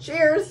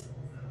 cheers.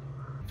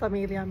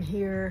 Familia, I'm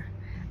here.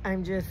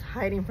 I'm just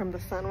hiding from the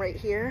sun right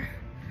here.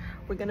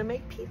 We're gonna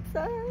make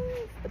pizza.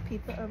 The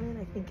pizza oven,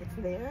 I think it's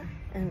there.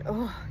 And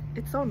oh,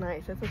 it's so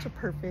nice. It's such a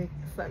perfect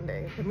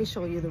Sunday. Let me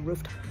show you the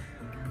rooftop.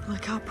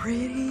 Look how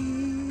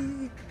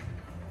pretty.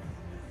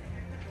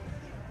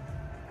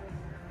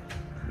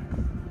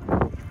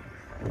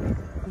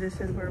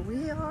 This is where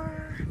we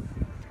are.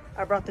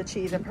 I brought the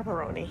cheese and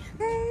pepperoni.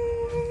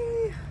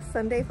 Hey,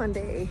 Sunday fun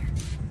day.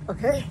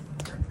 Okay,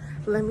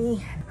 let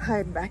me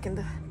hide back in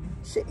the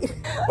shade.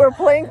 We're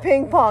playing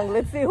ping pong.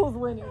 Let's see who's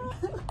winning.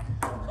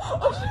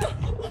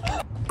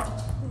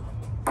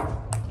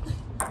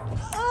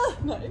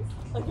 Nice.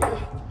 Okay.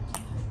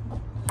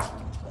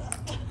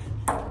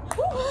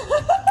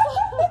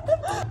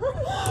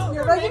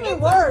 You're making me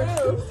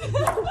worse.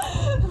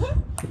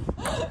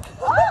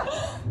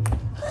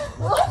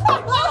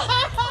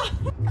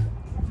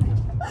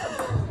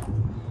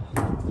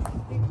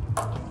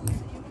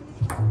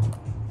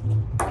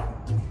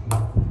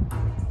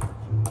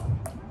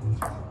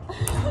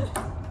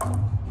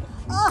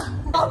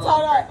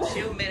 For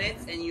 2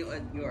 minutes and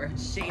you're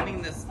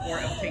shaming the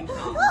sport of ping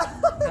pong.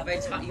 Have I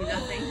taught you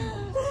nothing?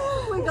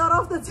 We got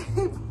off the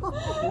table.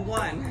 Who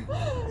won?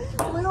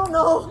 We don't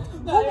know.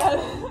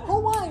 Who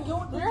won?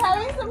 You're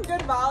having some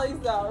good volleys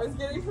though. It's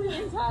getting pretty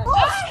intense.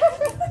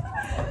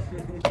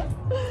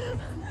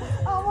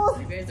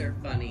 Almost. You guys are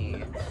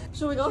funny.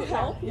 Should we go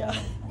help? Yeah.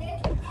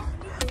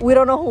 We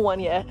don't know who won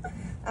yet.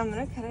 I'm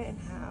gonna cut it in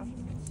half.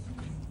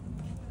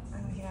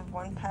 And we can have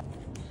one pet.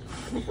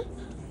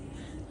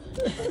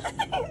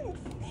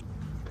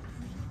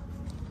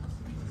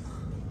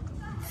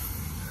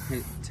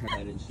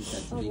 And she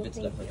said to leave it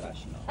to the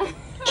professional. Yeah,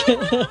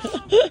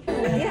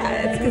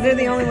 it's because they're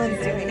the only ones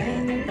doing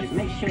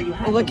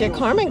it. Look at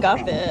Carmen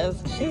got this.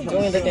 She's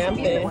doing the damn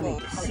thing.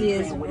 She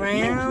is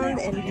round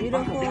and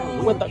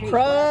beautiful. With the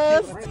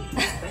crust.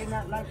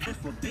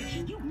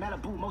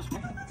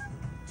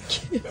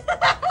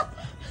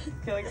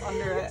 Okay, like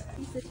under it.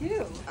 Pizza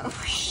too.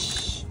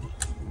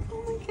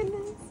 Oh my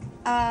goodness.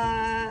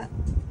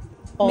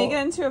 Make it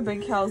into a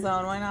big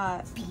calzone, why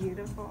not?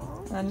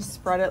 Beautiful. And then just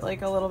spread it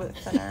like a little bit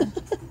thinner.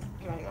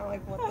 Right now,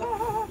 like, what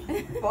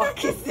the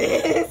fuck is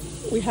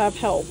this? We have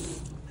help.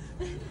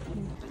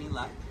 Any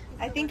luck?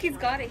 I think he's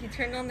got it. He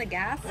turned on the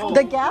gas. Oh.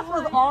 The gas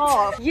was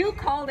off. You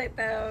called it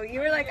though.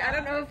 You were like, I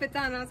don't know if it's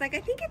on. I was like, I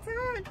think it's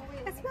on.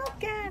 I smell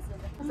gas.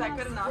 Is that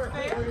good enough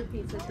for you?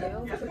 Pizza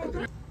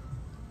too.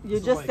 You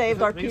just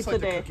saved our Maybe it's pizza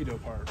like the day. cookie dough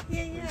part.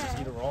 Yeah, You yeah. just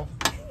eat it raw.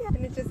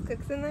 And it just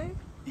cooks in there?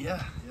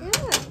 Yeah. Yeah.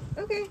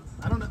 Okay.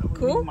 I don't know.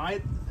 Cool. We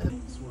might.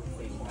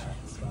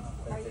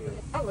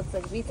 That looks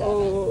like pizza.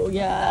 Oh,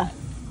 yeah.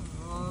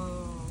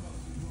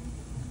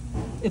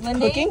 It's Lene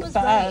cooking was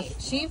fast.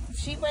 right.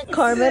 She went.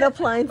 Carmen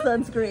applying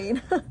sunscreen.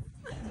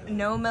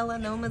 No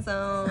melanoma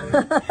zone.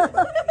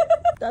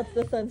 That's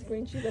the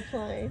sunscreen she's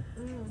applying.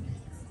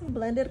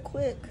 Blend it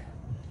quick.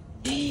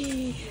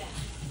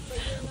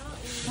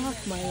 Fuck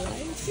my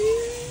life.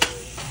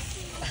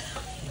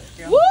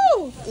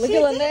 Woo! Look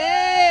at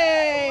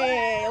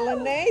Lene.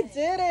 Lene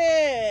did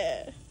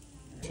it.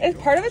 It's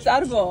part of it's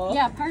edible.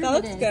 Yeah, part that of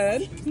it looks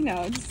is. good. You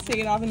know, just take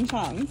it off in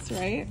chunks,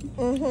 right?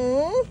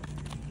 Mm-hmm.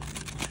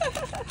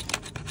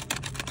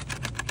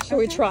 Should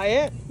we try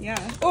it? Yeah.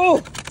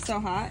 Oh, So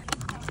hot.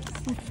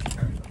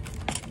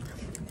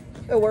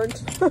 it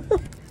worked.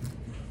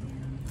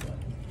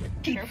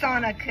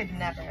 Pizzana could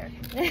never.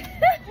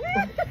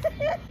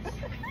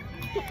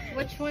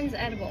 Which one's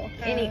edible?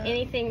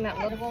 Anything that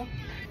edible?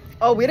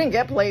 Oh, we didn't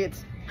get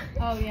plates.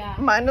 Oh yeah.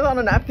 Mine is on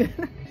a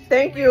napkin.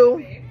 Thank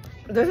you.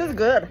 This is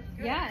good.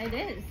 Yeah, it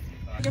is.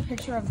 Take a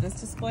picture of this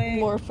display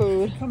More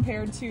food.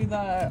 compared to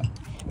the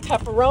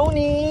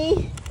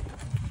Pepperoni.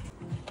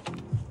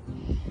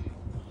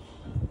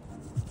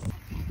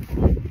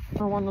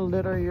 I want to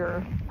litter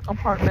your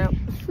apartment.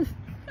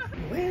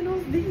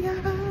 Buenos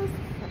dias.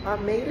 I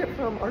made it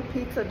from our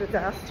pizza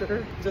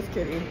disaster. Just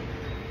kidding.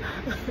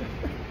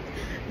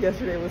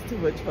 Yesterday was too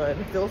much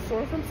fun. Still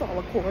sore from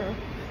Solacor.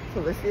 So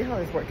let's see how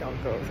this workout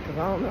goes, because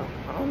I don't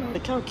know.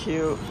 Look how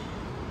cute.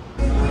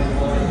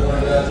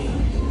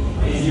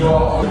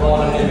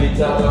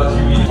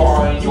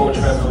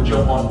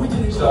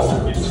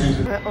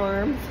 My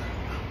arms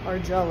are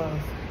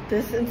jealous.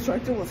 This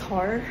instructor was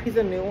hard. He's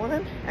a new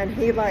one, and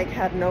he like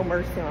had no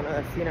mercy on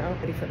us, you know,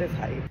 ready for this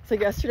height. So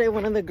yesterday,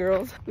 one of the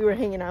girls we were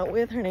hanging out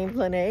with, her name's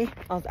Lene.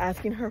 I was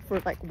asking her for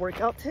like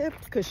workout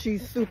tips because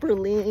she's super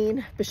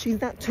lean, but she's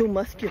not too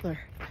muscular.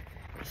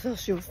 So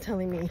she was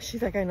telling me,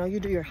 she's like, I know you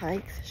do your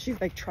hikes.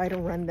 She's like, try to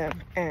run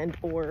them and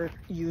or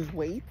use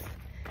weights.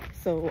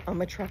 So I'm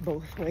gonna try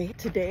both ways.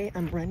 Today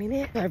I'm running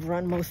it. I've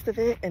run most of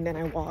it, and then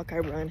I walk, I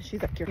run.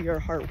 She's like, your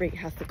heart rate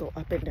has to go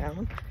up and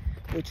down,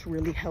 which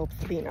really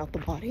helps lean out the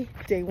body.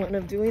 Day one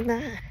of doing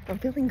that, I'm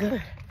feeling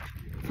good.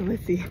 So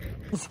let's see.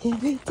 Let's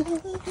get it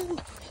done.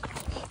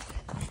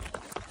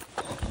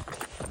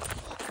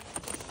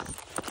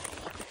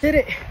 Did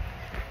it.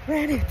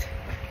 Ran it.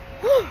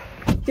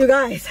 You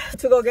guys,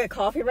 to go get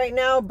coffee right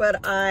now,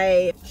 but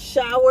I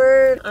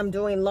showered, I'm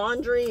doing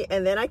laundry,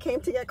 and then I came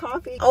to get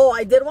coffee. Oh,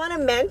 I did want to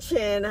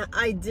mention,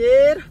 I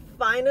did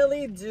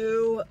finally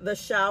do the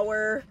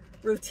shower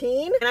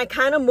routine, and I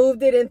kind of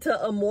moved it into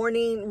a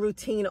morning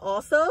routine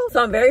also.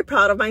 So I'm very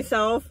proud of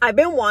myself. I've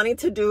been wanting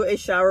to do a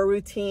shower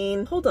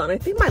routine. Hold on, I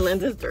think my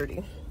lens is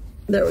dirty.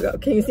 There we go.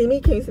 Can you see me?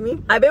 Can you see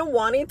me? I've been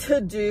wanting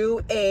to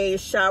do a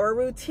shower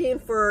routine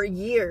for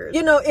years.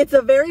 You know, it's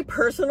a very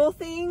personal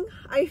thing,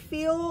 I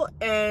feel,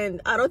 and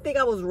I don't think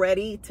I was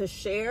ready to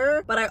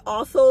share, but I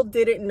also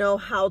didn't know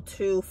how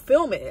to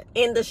film it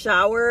in the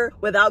shower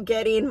without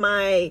getting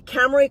my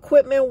camera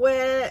equipment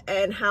wet,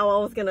 and how I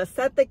was gonna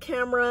set the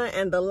camera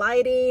and the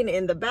lighting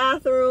in the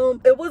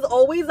bathroom. It was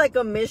always like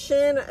a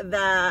mission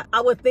that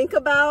I would think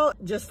about,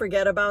 just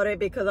forget about it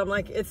because I'm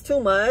like, it's too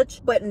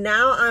much. But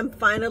now I'm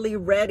finally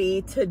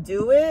ready to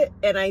do it,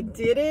 and I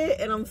did it,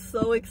 and I'm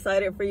so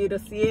excited for you to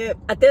see it.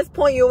 At this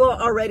point, you will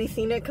already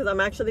seen it because I'm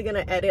actually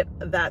gonna edit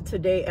that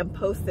today and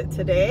post it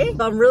today.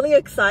 So I'm really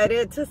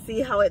excited to see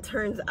how it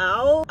turns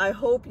out. I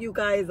hope you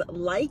guys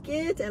like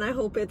it, and I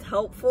hope it's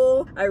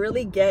helpful. I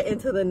really get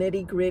into the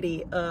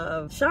nitty-gritty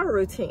of shower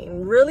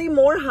routine. Really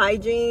more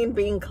hygiene,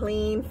 being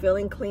clean,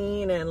 feeling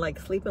clean, and like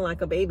sleeping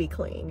like a baby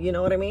clean. You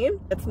know what I mean?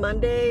 It's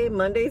Monday.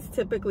 Monday's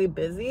typically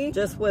busy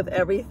just with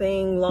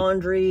everything,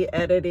 laundry,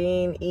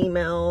 editing,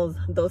 emails,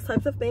 those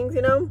types of things,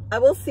 you know? I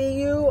will see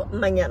you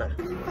mañana.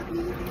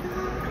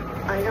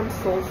 I am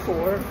so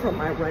sore from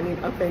my running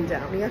up and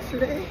down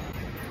yesterday.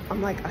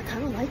 I'm like, I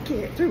kind of like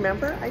it.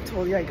 Remember, I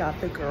told you I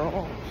got the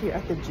girl here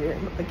at the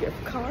gym a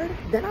gift card?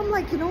 Then I'm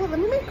like, you know what? Let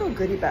me make her a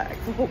goodie bag.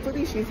 So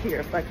hopefully she's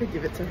here so I could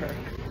give it to her.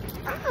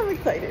 I'm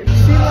excited.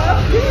 She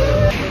loved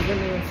it. There's a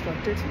new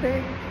instructor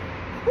today.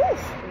 Whew,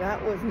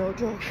 that was no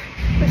joke.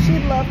 But she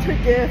loved her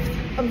gift.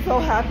 I'm so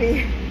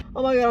happy.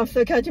 Oh my God, I'm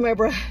still catching my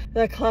breath.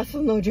 That class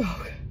was no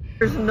joke.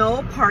 There's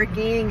no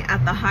parking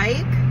at the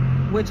hike,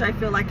 which I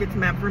feel like it's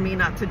meant for me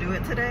not to do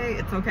it today.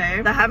 It's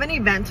okay. I have an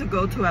event to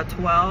go to at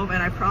 12,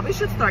 and I probably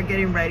should start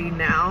getting ready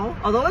now.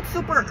 Although it's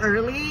super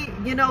early,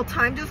 you know,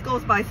 time just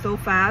goes by so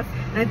fast,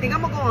 and I think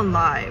I'm gonna go on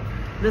live.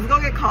 Let's go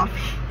get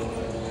coffee.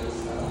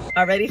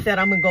 I already said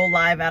I'm gonna go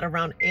live at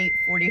around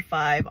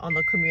 8:45 on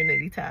the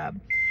community tab.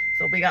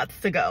 So we got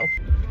to go.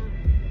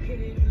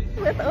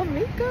 With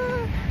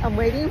Amika. I'm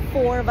waiting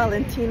for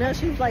Valentina.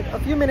 She's like a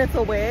few minutes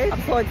away.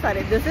 I'm so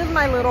excited. This is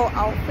my little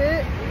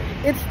outfit.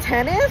 It's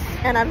tennis,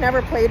 and I've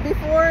never played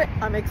before.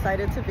 I'm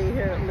excited to be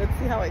here. Let's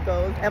see how it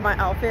goes. And my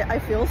outfit, I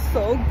feel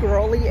so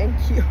girly and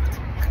cute.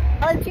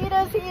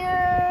 Valentina's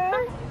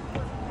here.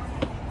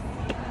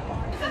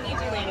 So need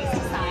you ladies to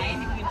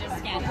sign. You can just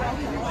scan it.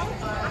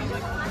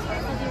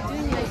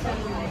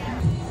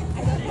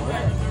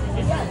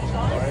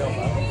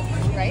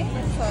 Right?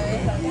 Sorry.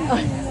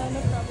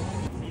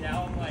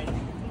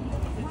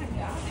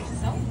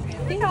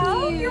 Thank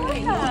you. You're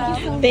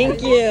welcome.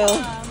 Thank you.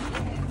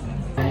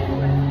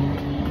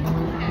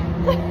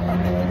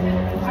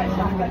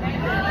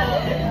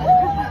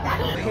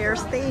 Hair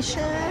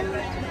station.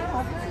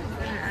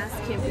 Ask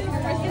him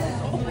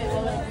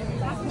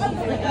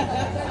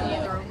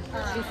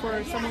before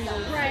someone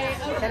goes. Right.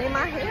 Getting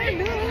my hair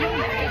done.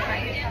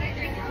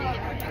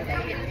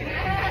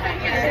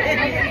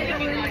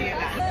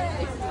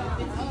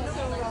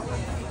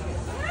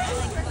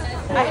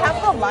 I have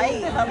the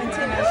light,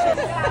 Valentina.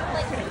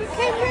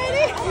 Okay,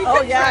 ready?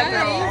 Oh yeah,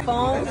 girl.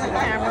 Phone,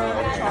 camera,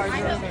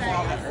 charger, and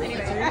wallet.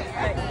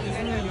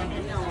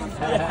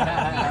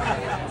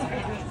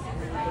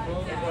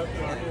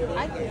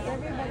 I think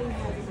everybody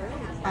has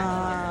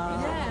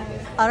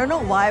I don't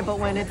know why, but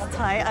when it's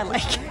tight, I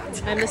like it.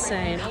 I'm the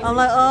same. I'm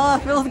like, oh,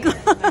 it feels good.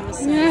 I'm the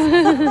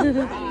same.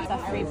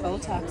 That free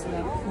Botox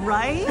though.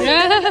 Right?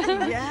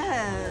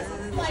 Yes.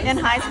 In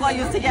high school, I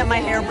used to get my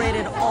hair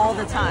braided all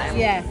the time.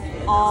 Yeah.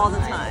 All the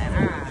time.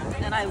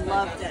 And I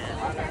loved it.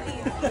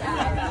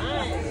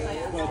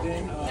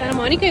 Santa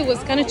Monica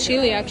was kind of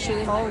chilly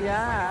actually. Oh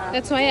yeah.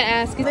 That's why I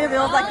asked. It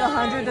feels like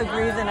 100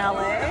 degrees in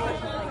LA.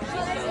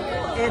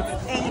 It's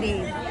 80.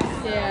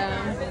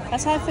 Yeah.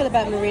 That's how I feel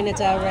about Marina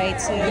Del Rey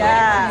too.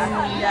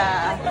 Yeah,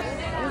 yeah.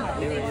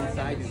 They were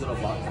inside these little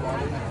box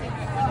waters.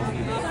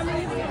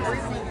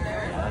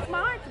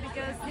 Smart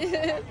because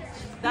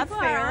That's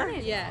fair.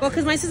 yeah. Well,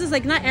 because my sister's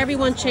like, not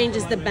everyone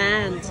changes the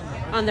band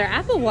on their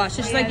Apple Watch.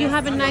 It's like you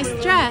have a nice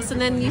dress, and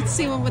then you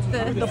see one with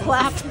the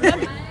flap.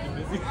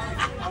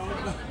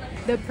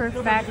 The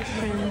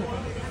perfection.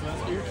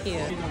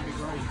 Cute.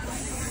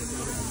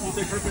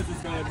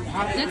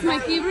 That's my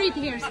favorite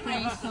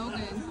hairspray. So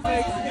good.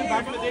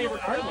 Back in the day,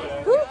 Ricardo.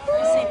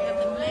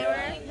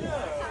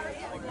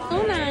 So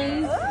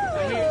nice.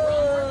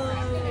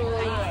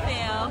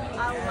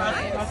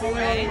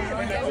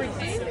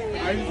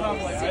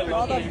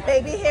 All the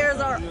baby hairs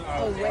are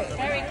away.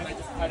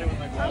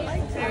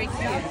 Very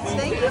cute.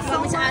 Thank you so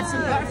Want me to add much.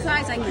 some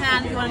butterflies? I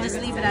can. If you want to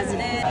just leave it as it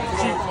is.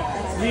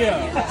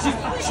 Yeah,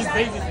 she's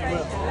baby as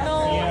well.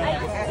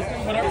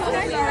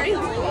 Sorry.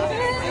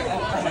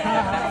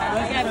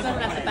 Yeah, put it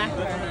at the back.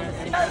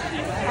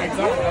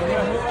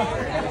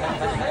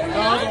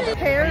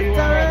 Hair's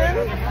done.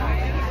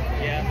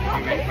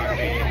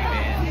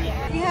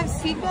 We have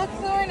sweet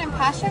buckthorn and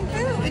passion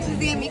fruit, which is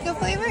the amico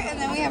flavor, and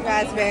then we have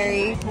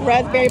raspberry.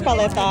 Raspberry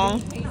paleta.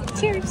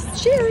 Cheers.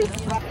 Cheers.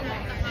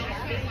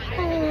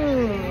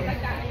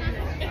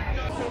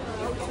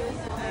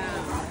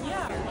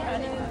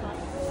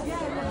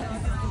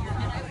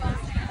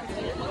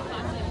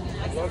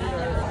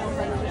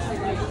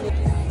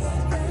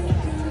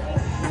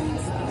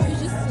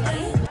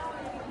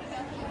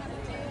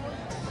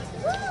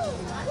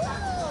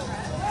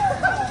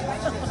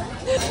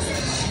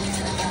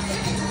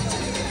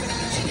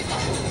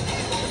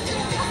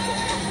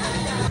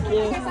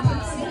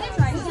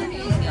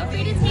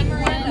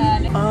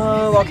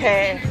 Oh,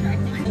 okay.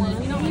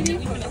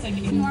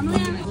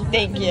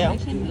 Thank you.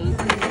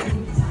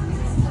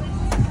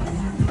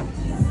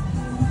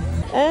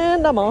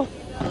 And I'm off.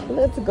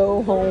 Let's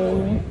go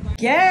home.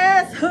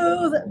 Guess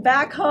who's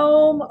back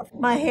home?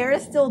 My hair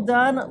is still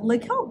done.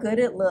 Look how good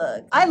it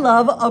looks. I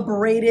love a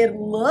braided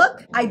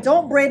look. I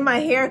don't braid my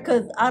hair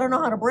because I don't know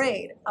how to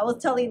braid. I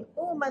was telling,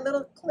 oh, my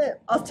little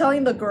clip. I was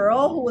telling the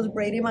girl who was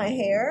braiding my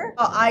hair,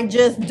 I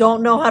just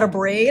don't know how to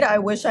braid. I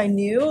wish I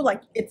knew.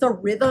 Like, it's a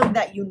rhythm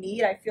that you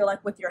need, I feel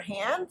like, with your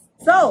hands.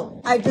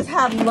 So I just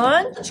had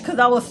lunch because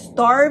I was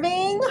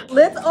starving.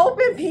 Let's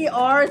open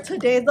PR.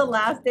 Today's the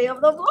last day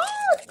of the vlog.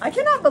 I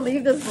cannot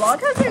believe this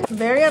vlog has been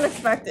very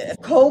unexpected.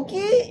 Koki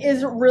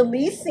is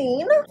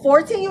releasing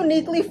 14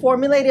 uniquely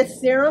formulated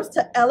serums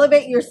to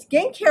elevate your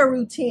skincare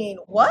routine.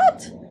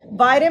 What?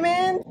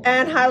 Vitamins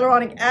and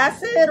hyaluronic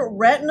acid,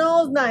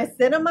 retinols,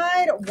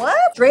 niacinamide. What?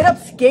 Straight up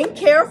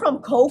skincare from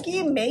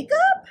Koki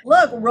makeup?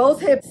 Look,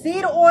 rosehip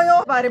seed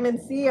oil, vitamin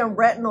C, and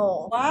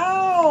retinol.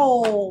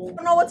 Wow. I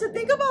don't know what to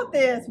think about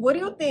this. What do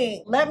you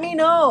think? Let me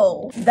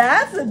know.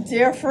 That's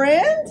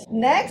different.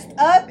 Next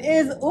up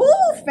is,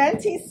 ooh,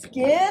 Fenty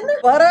Skin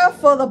Butter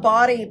for the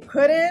body,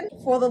 pudding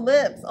for the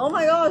lips. Oh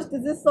my gosh,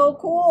 this is so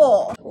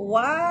cool.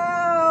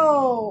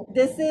 Wow.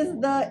 This is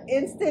the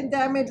instant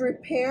damage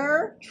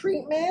repair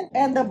treatment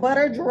and the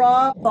butter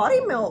drop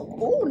body milk.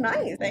 Oh,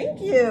 nice. Thank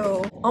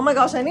you. Oh my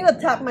gosh, I need to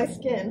tap my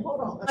skin.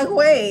 Hold on. Like,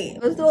 wait,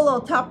 let's do a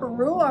little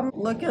taparoo. I'm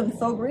looking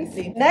so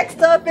greasy.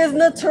 Next up is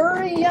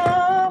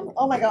Naturium.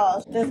 Oh my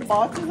gosh, this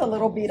box is a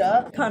little beat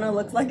up. Kind of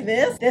looks like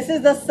this. This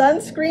is the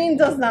sunscreen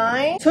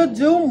design to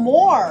do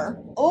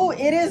more. Oh,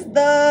 it is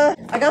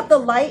I got the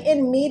light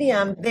and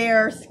medium.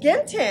 They're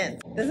skin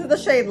tint. This is the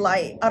shade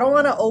light. I don't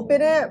want to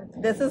open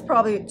it. This is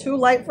probably too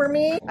light for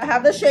me. I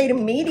have the shade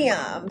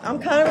medium. I'm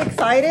kind of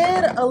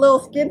excited. A little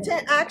skin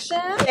tint action.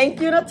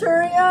 Thank you,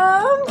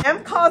 Naturium.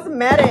 M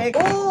Cosmetic.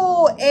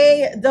 Oh,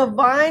 a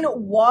divine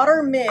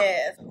water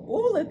mist.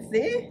 Oh, let's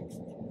see.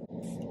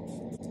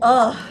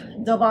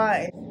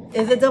 Divine.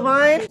 Is it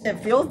divine?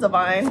 It feels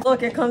divine.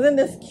 Look, it comes in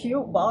this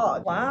cute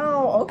box.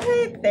 Wow,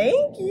 okay,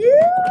 thank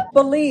you.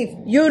 Believe,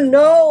 you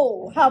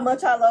know how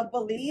much I love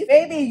Believe.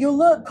 Baby, you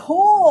look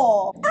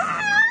cool.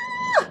 Ah,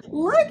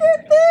 look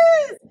at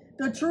this.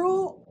 The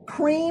True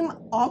Cream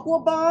Aqua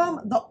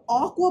Bomb, the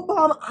Aqua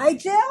Bomb eye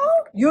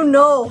gel. You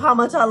know how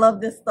much I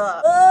love this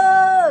stuff.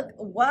 Look,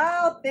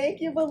 wow, thank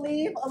you,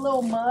 Believe. A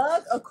little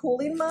mug, a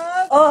cooling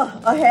mug.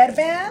 Oh, a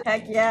headband.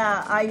 Heck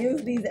yeah, I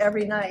use these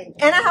every night.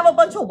 And I have a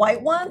bunch of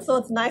white ones, so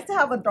it's nice to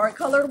have a dark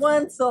colored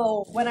one,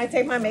 so when I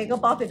take my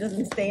makeup off, it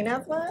doesn't stain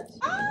as much.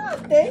 Ah,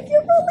 thank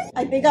you, Believe.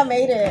 I think I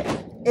made it.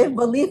 If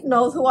Believe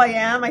knows who I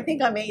am, I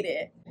think I made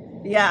it.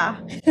 Yeah.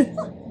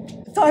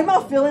 Talking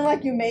about feeling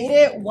like you made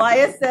it,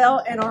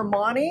 YSL and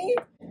Armani.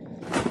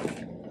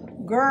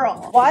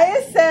 Girl,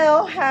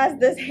 YSL has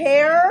this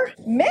hair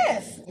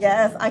mist.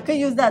 Yes, I could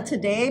use that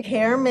today.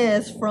 Hair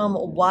mist from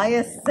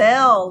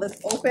YSL. Let's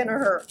open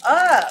her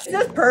up.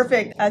 This is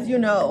perfect, as you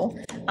know.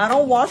 I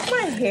don't wash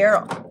my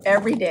hair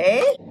every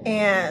day.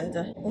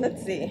 And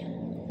let's see.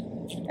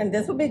 And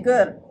this would be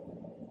good.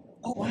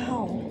 Oh,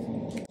 wow.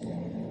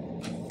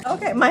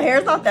 Okay, my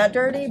hair's not that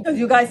dirty because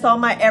you guys saw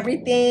my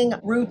everything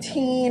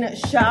routine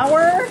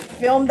shower.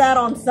 Filmed that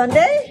on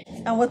Sunday.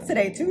 And what's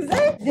today,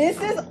 Tuesday? This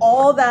is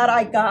all that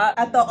I got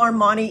at the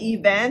Armani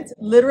event.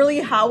 Literally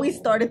how we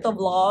started the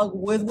vlog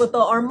was with the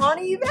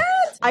Armani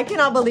event. I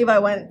cannot believe I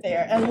went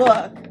there. And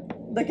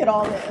look at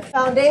all this.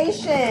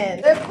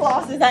 Foundation, lip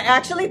glosses. I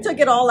actually took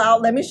it all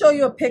out. Let me show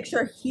you a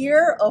picture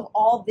here of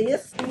all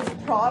these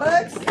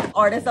products.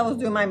 Artist that was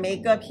doing my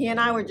makeup, he and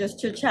I were just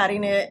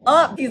chit-chatting it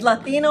up. He's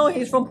Latino,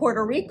 he's from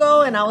Puerto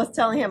Rico, and I was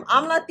telling him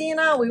I'm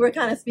Latina. We were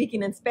kind of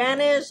speaking in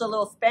Spanish, a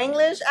little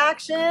Spanglish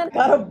action.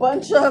 Got a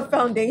bunch of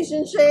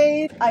foundation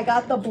shades. I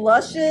got the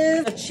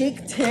blushes, the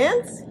cheek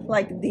tints,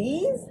 like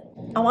these.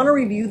 I want to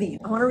review these.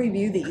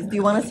 Do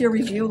you want to see a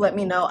review? Let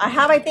me know. I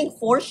have, I think,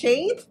 4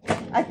 shades.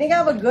 I think I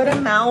have a good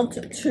amount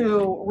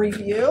to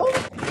review.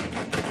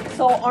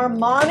 So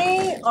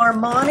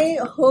Armani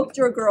hooked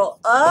your girl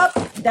up.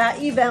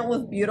 That event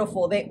was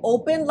beautiful. They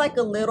opened like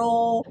a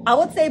little, I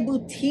would say,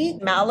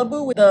 boutique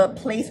Malibu with the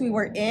place we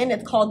were in.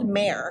 It's called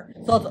Mare.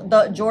 So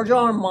the Giorgio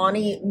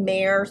Armani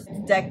Mare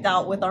decked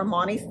out with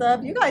Armani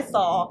stuff. You guys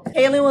saw.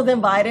 Kaylin was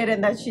invited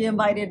and then she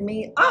invited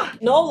me.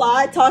 No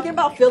lie. Talking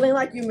about feeling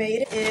like you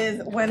made it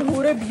is when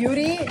Huda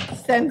Beauty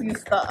sends you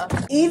stuff.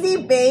 Easy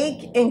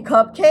Bake in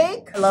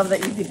Cupcake. I love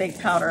the Easy Bake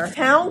powder.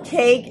 Pound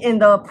Cake in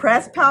the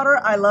pressed powder.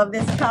 I love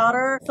this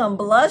powder. Some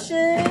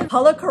blushes.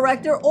 Color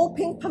corrector. Oh,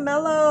 pink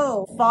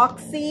pomelo.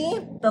 Foxy,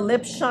 the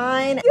lip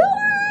shine.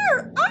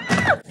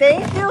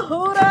 Thank you,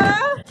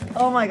 Huda.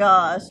 Oh my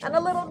gosh. And a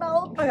little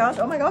note. Oh my gosh,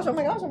 oh my gosh, oh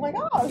my gosh, oh my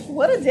gosh.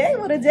 What a day,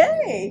 what a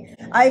day.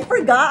 I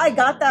forgot I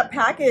got that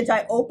package.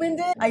 I opened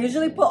it. I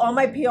usually put all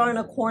my PR in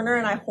a corner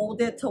and I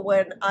hold it to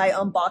when I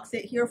unbox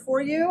it here for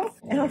you.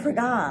 And I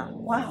forgot.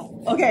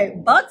 Wow. Okay,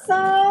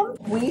 Buxom.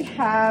 We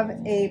have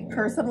a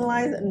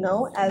personalized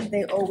note as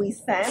they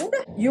always send.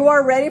 You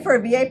are ready for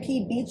a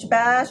VIP beach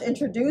bash.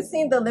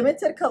 Introducing the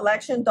limited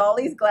collection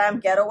Dolly's Glam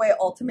Getaway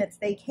Ultimate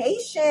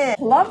Staycation.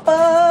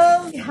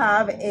 Plumpers. We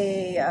have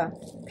a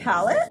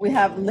palette. We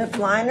have lip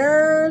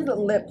liners,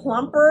 lip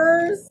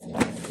plumpers.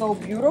 So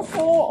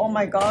beautiful. Oh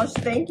my gosh.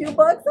 Thank you,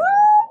 Buxom.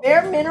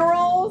 Bare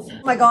Minerals.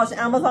 Oh my gosh,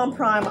 Amazon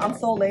Prime. I'm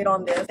so late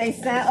on this. They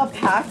sent a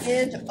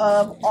package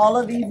of all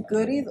of these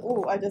goodies.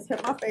 Oh, I just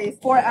hit my face.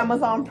 For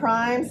Amazon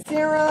Prime.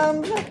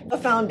 Serums, the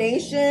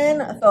foundation,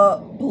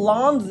 the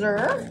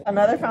bronzer,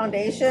 another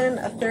foundation,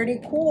 a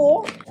 30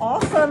 Cool.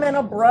 Awesome, and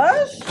a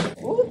brush.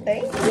 Oh,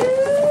 thank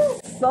you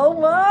so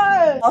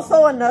much.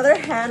 Also, another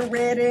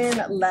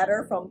handwritten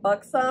letter from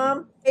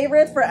Buxom.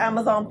 Favorites for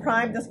Amazon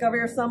Prime. Discover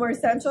your summer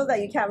essentials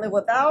that you can't live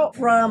without.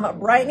 From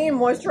brightening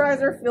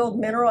moisturizer filled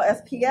mineral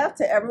SPF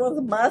to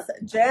everyone's must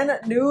Gen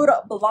Nude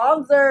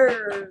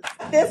bronzers.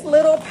 This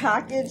little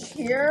package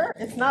here,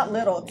 it's not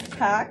little, it's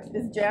packed,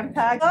 it's jam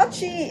packed.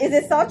 Sachi, is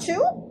it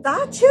Sachu?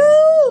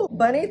 Sachu!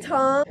 Bunny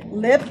tongue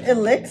lip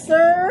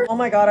elixir. Oh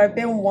my god, I've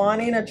been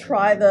wanting to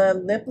try the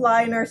lip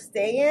liner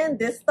stay in.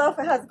 This stuff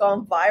has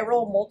gone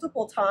viral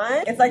multiple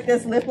times. It's like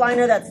this lip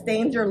liner that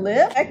stains your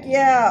lip. Heck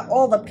yeah.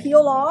 Oh, the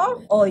peel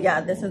off. Oh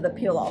yeah, this is the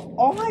peel off.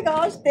 Oh my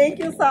gosh, thank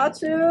you,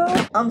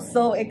 Sachu. I'm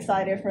so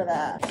excited for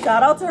that.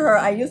 Shout out to her.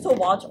 I used to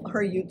watch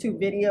her YouTube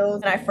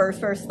videos when I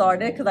first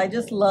started because I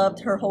just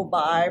loved her whole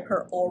vibe,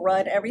 her aura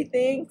and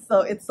everything.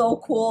 So it's so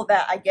cool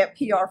that I get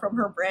PR from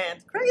her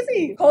brand.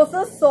 Crazy.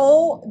 Costa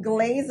Soul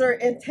Glazer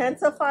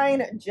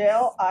Intensifying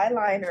Gel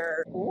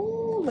Eyeliner.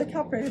 Ooh, look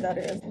how pretty that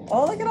is.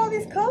 Oh, look at all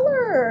these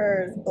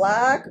colors.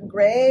 Black,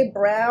 gray,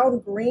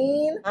 brown,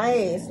 green.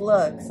 Nice.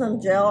 Look, some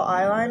gel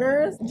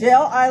eyeliners.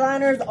 Gel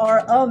eyeliners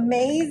are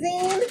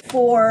amazing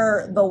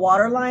for the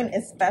waterline,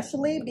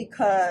 especially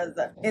because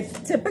it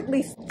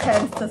typically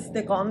tends to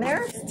stick on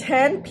there.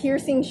 10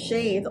 piercing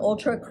shades,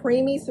 ultra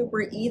creamy,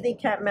 super easy,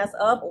 can't mess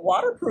up,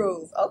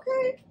 waterproof.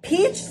 Okay.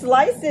 Peach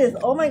slices.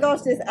 Oh my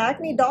gosh, this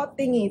acne dot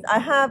thingies. I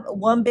have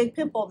one big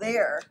pimple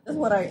there. This is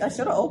what I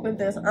should have opened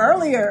this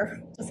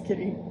earlier. Just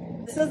kidding.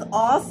 This is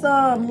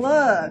awesome.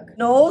 Look.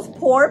 Nose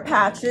pore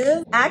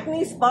patches.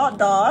 Acne spot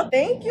dot.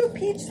 Thank you,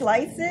 Peach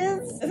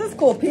Slices. This is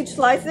cool. Peach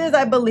Slices,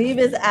 I believe,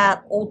 is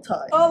at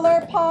Ulta.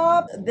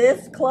 ColourPop.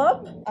 This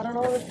club. I don't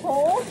know what it's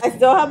called. I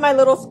still have my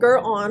little skirt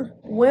on.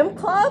 Wim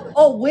Club?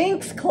 Oh,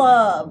 Winx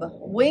Club.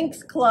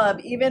 Winx Club.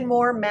 Even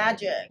more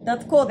magic.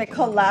 That's cool. They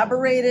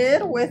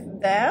collaborated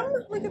with them.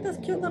 Look at this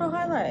cute little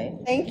highlight.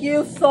 Thank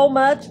you so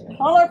much,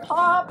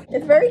 ColourPop.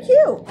 It's very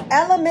cute.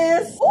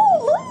 Elemis.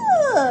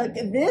 Oh, look.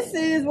 This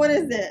is, what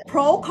is it?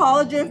 Pro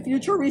Collagen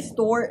Future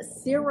Restore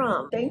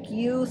Serum. Thank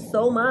you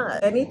so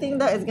much. Anything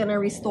that is gonna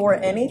restore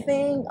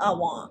anything, I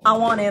want. I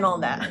want in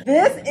on that.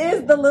 This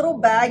is the little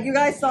bag you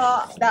guys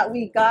saw that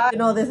we got. You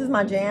know, this is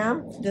my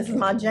jam. This is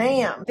my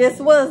jam. This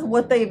was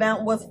what the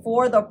event was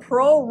for, the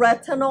Pro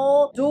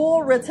Retinol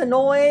Dual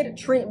Retinoid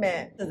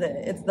Treatment. This is it.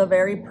 It's the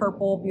very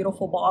purple,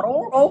 beautiful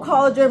bottle. Pro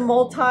Collagen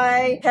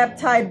Multi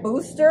Peptide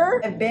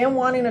Booster. I've been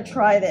wanting to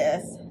try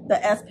this. the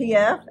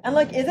SPF. And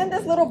look, isn't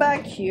this little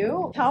bag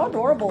cute? How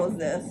adorable is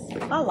this?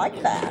 I like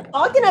that.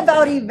 Talking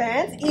about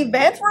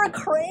events were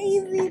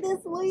crazy this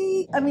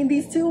week. I mean,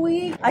 these 2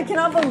 weeks. I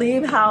cannot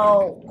believe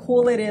how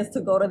cool it is to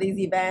go to these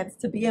events,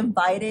 to be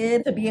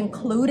invited, to be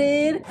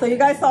included. So you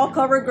guys saw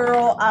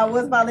CoverGirl. I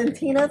was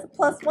Valentina's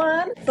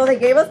 +1. So they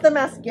gave us the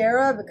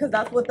mascara because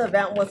that's what the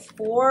event was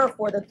for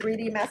the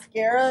 3D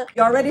mascara.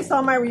 You already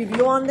saw my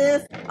review on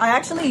this. I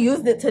actually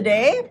used it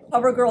today.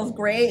 CoverGirl's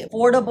great,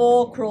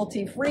 affordable,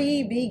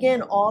 cruelty-free,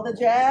 vegan, all the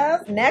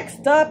jazz.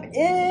 Next up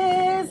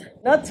is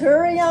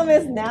Naturium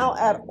is now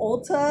at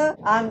Ulta.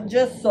 I'm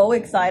just so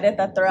excited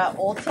that they're at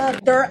Ulta.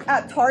 They're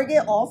at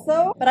Target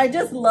also, but I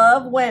just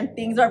love when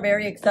things are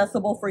very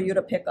accessible for you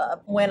to pick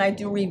up. When I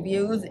do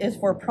reviews, is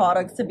for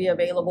products to be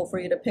available for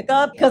you to pick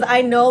up, because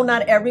I know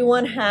not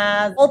everyone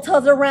has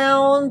Ultas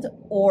around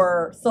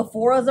or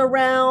Sephora's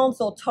around.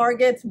 So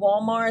Targets,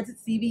 Walmarts,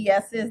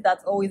 CVS's,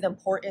 that's always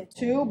important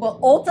too. But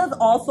Ulta's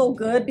also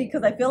good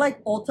because I feel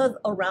like Ulta's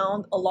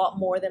around a lot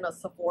more than a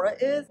Sephora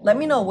is. Let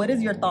me know, what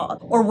is your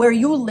thought? Or where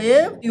you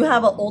live, do you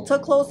have an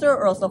Ulta closer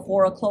or a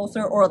Sephora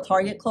closer or a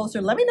Target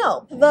closer? Let me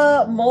know.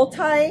 The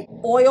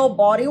multi-oil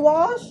body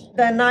wash,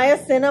 the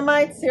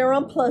niacinamide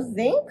serum plus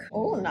zinc.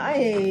 Oh,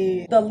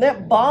 nice. The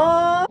lip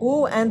balm.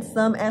 Oh, and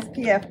some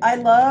SPF. I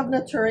love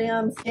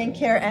Naturium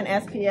skincare and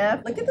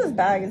SPF. Look at this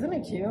bag. Isn't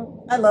it cute?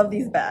 I love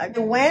these bags.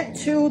 I went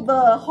to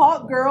the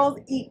Hot Girls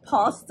Eat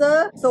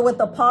Pasta. So with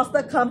the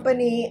pasta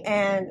company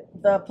and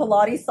the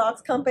Pilates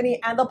socks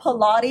company and the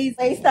Pilates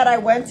place that I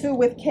went to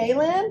with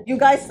Kaylin, you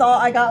guys saw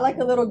I got like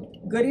a little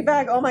goodie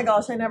bag. Oh my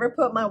gosh, I never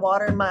put my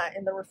water in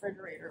the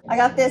refrigerator. I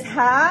got this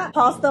hat,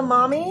 Pasta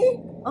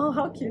Mommy. Oh,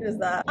 how cute is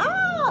that?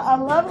 Ah, I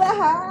love the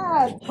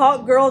hat.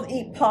 Hot Girls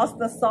Eat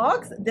Pasta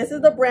socks. This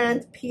is the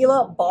brand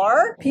Pila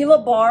Bar.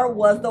 Pila Bar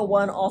was the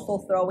one also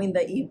throwing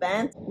the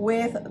event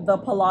with the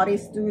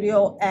Pilates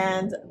studio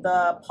and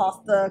the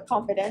Pasta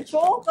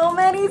Confidential. So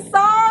many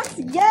socks,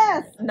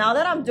 yes. Now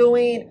that I'm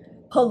doing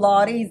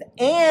Pilates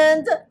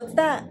and what's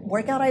that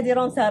workout I did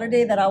on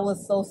Saturday that I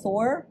was so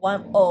sore?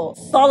 Oh,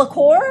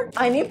 Solacor.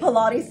 I need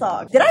Pilates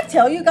socks. Did I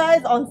tell you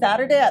guys on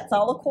Saturday at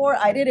Solacor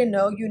I didn't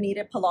know you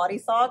needed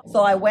Pilates socks?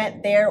 So I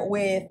went there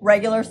with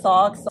regular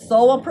socks.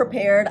 So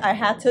unprepared. I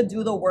had to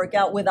do the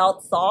workout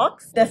without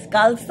socks.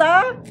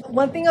 Descalza.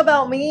 One thing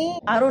about me,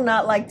 I do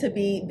not like to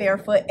be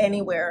barefoot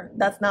anywhere.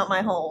 That's not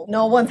my home.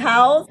 No one's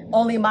house,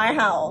 only my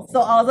house.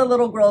 So I was a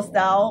little grossed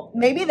out.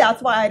 Maybe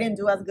that's why I didn't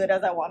do as good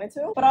as I wanted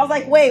to. But I was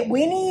like, wait,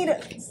 we need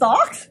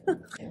socks?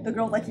 The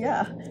girl's like,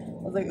 yeah.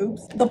 I was like,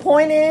 oops. The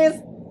point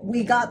is,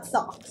 we got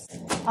socks.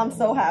 I'm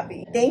so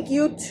happy. Thank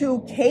you to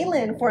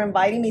Kaylin for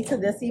inviting me to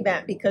this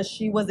event because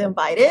she was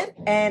invited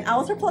and I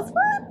was her +1.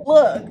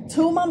 Look,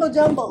 2 Mambo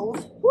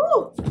Jumbos.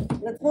 Woo!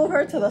 Let's move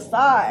her to the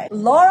side.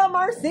 Laura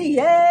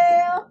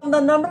Mercier,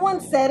 the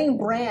 #1 setting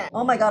brand.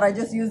 Oh my God, I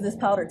just used this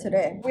powder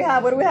today.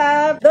 What do we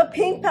have? The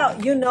pink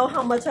powder. You know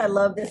how much I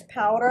love this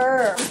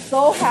powder. I'm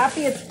so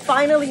happy it's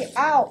finally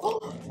out.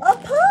 A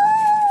pump!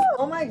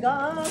 Oh my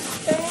God,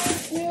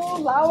 thank you,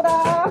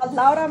 Laura.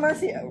 Laura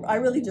Mercier. I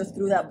really just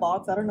threw that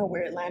box. I don't know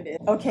where it landed.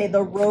 Okay,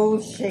 the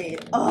rose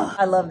shade. Oh,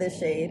 I love this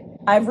shade.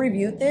 I've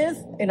reviewed this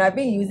and I've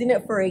been using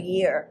it for a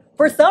year.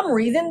 For some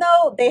reason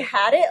though, they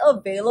had it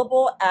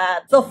available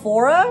at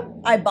Sephora.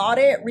 I bought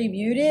it,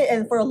 reviewed it,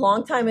 and for a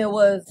long time it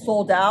was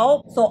sold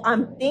out. So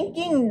I'm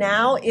thinking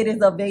now it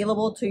is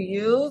available to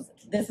use.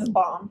 This is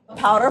bomb.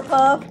 Powder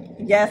puff.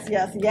 Yes,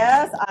 yes,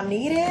 yes. I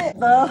need it.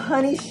 The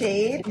honey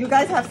shade. You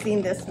guys have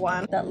seen this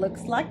one that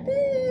looks like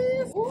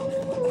this.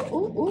 Ooh,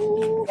 ooh,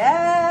 ooh.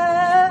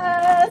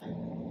 Yes.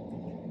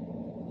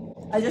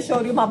 I just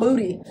showed you my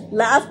booty.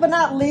 Last but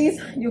not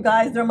least, you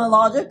guys,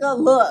 Dermalogica.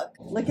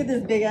 Look at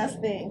this big ass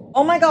thing.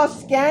 Oh my gosh,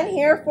 scan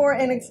here for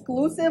an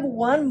exclusive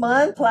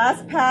 1-month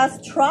class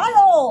pass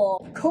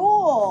trial.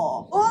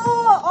 Cool.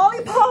 Oh,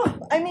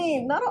 Olipop. I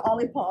mean, not an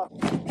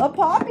Olipop, a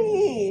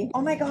Poppy.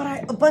 Oh my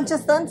God, a bunch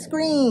of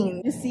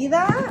sunscreen. You see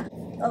that?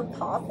 A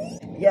Poppy?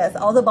 Yes,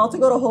 I was about to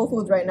go to Whole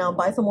Foods right now and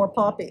buy some more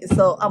poppies.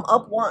 So I'm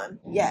up 1.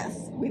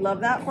 Yes, we love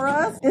that for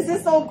us. This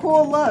is so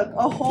cool. Look,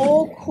 a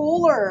whole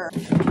cooler.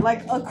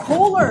 Like a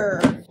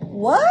cooler.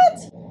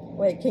 What?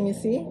 Wait, can you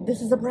see? This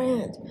is a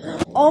brand.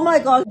 Oh my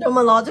gosh,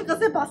 Dermalogica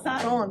se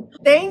pasaron.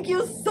 Thank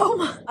you so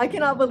much. I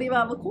cannot believe I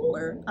have a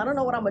cooler. I don't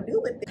know what I'm gonna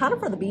do with it. Kind of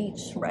for the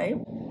beach, right?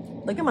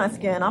 Look at my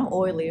skin, I'm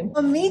oily.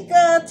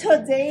 Amika,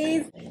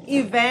 today's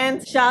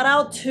event, shout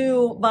out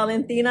to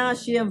Valentina.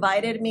 She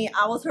invited me,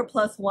 I was her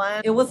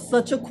 +1. It was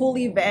such a cool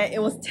event.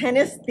 It was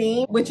tennis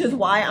themed, which is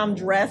why I'm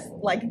dressed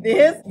like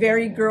this.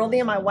 Very girly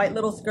in my white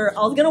little skirt. I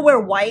was gonna wear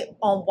white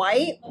on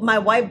white. My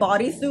white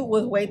bodysuit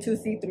was way too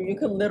see-through. You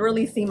could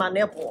literally see my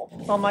nipple.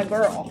 So my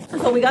girl.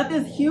 So we got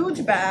this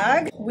huge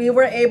bag. We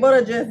were able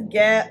to just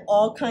get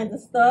all kinds of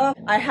stuff.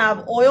 I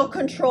have oil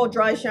control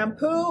dry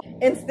shampoo,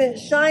 instant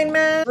shine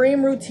mask,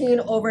 dream routine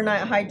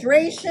overnight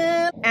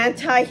hydration,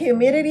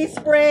 anti-humidity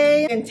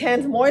spray,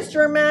 intense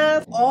moisture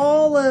mask,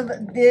 all of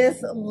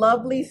this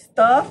lovely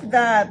stuff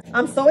that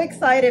I'm so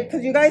excited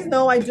because you guys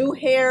know I do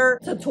hair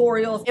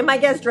tutorials in my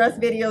guest dress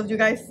videos you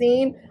guys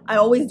seen. I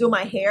always do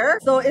my hair.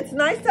 So it's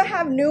nice to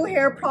have new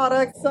hair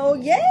products. So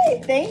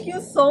yay, thank you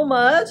so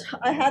much.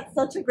 I had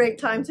such a great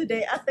time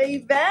today at the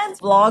event.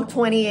 Vlog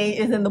 28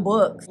 is in the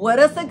books. What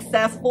a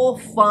successful,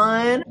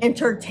 fun,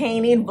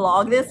 entertaining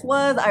vlog this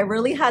was. I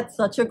really had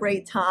such a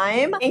great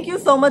time. Thank you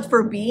so much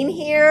for being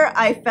here.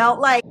 I felt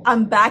like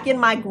I'm back in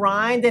my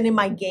grind and in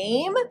my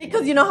game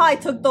because you know how I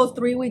took those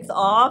 3 weeks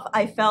off?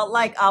 I felt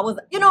like I was,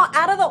 you know,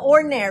 out of the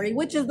ordinary,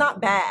 which is not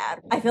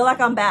bad. I feel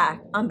like I'm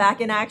back. I'm back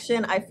in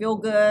action. I feel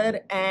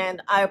good and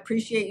I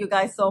appreciate you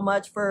guys so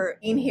much for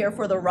being here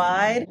for the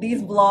ride.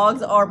 These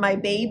vlogs are my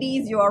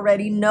babies, you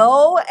already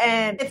know,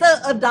 and it's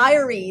a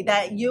diary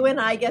that you and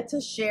I get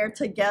to share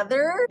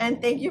together.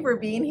 And thank you for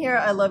being here.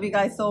 I love you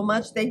guys so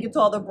much. Thank you to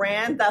all the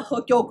brands that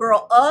hook your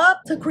girl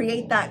up to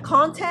create that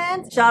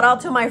content. Shout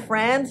out to my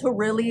friends who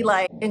really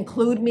like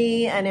include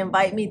me and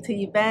invite me to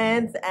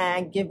events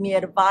and give me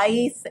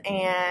advice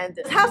and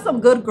just have some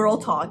good girl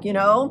talk, you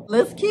know?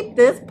 Let's keep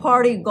this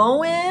party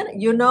going.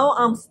 You know,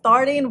 I'm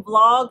starting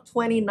vlog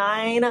 29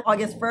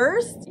 August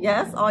 1st.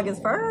 Yes,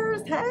 August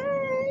 1st.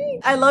 Hey!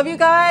 I love you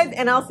guys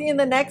and I'll see you in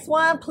the next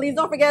one. Please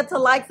don't forget to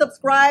like,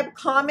 subscribe,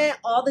 comment,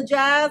 all the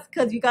jazz,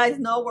 because you guys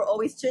know we're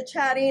always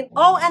chit-chatting.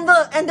 Oh,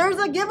 and there's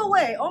a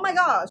giveaway. Oh my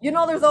gosh. You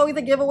know there's always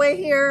a giveaway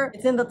here.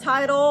 It's in the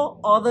title.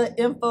 All the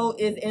info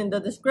is in the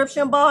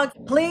description box.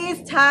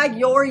 Please tag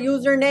your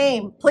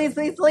username. Please,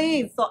 please,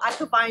 please, so I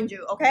can find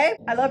you, okay?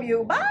 I love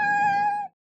you. Bye!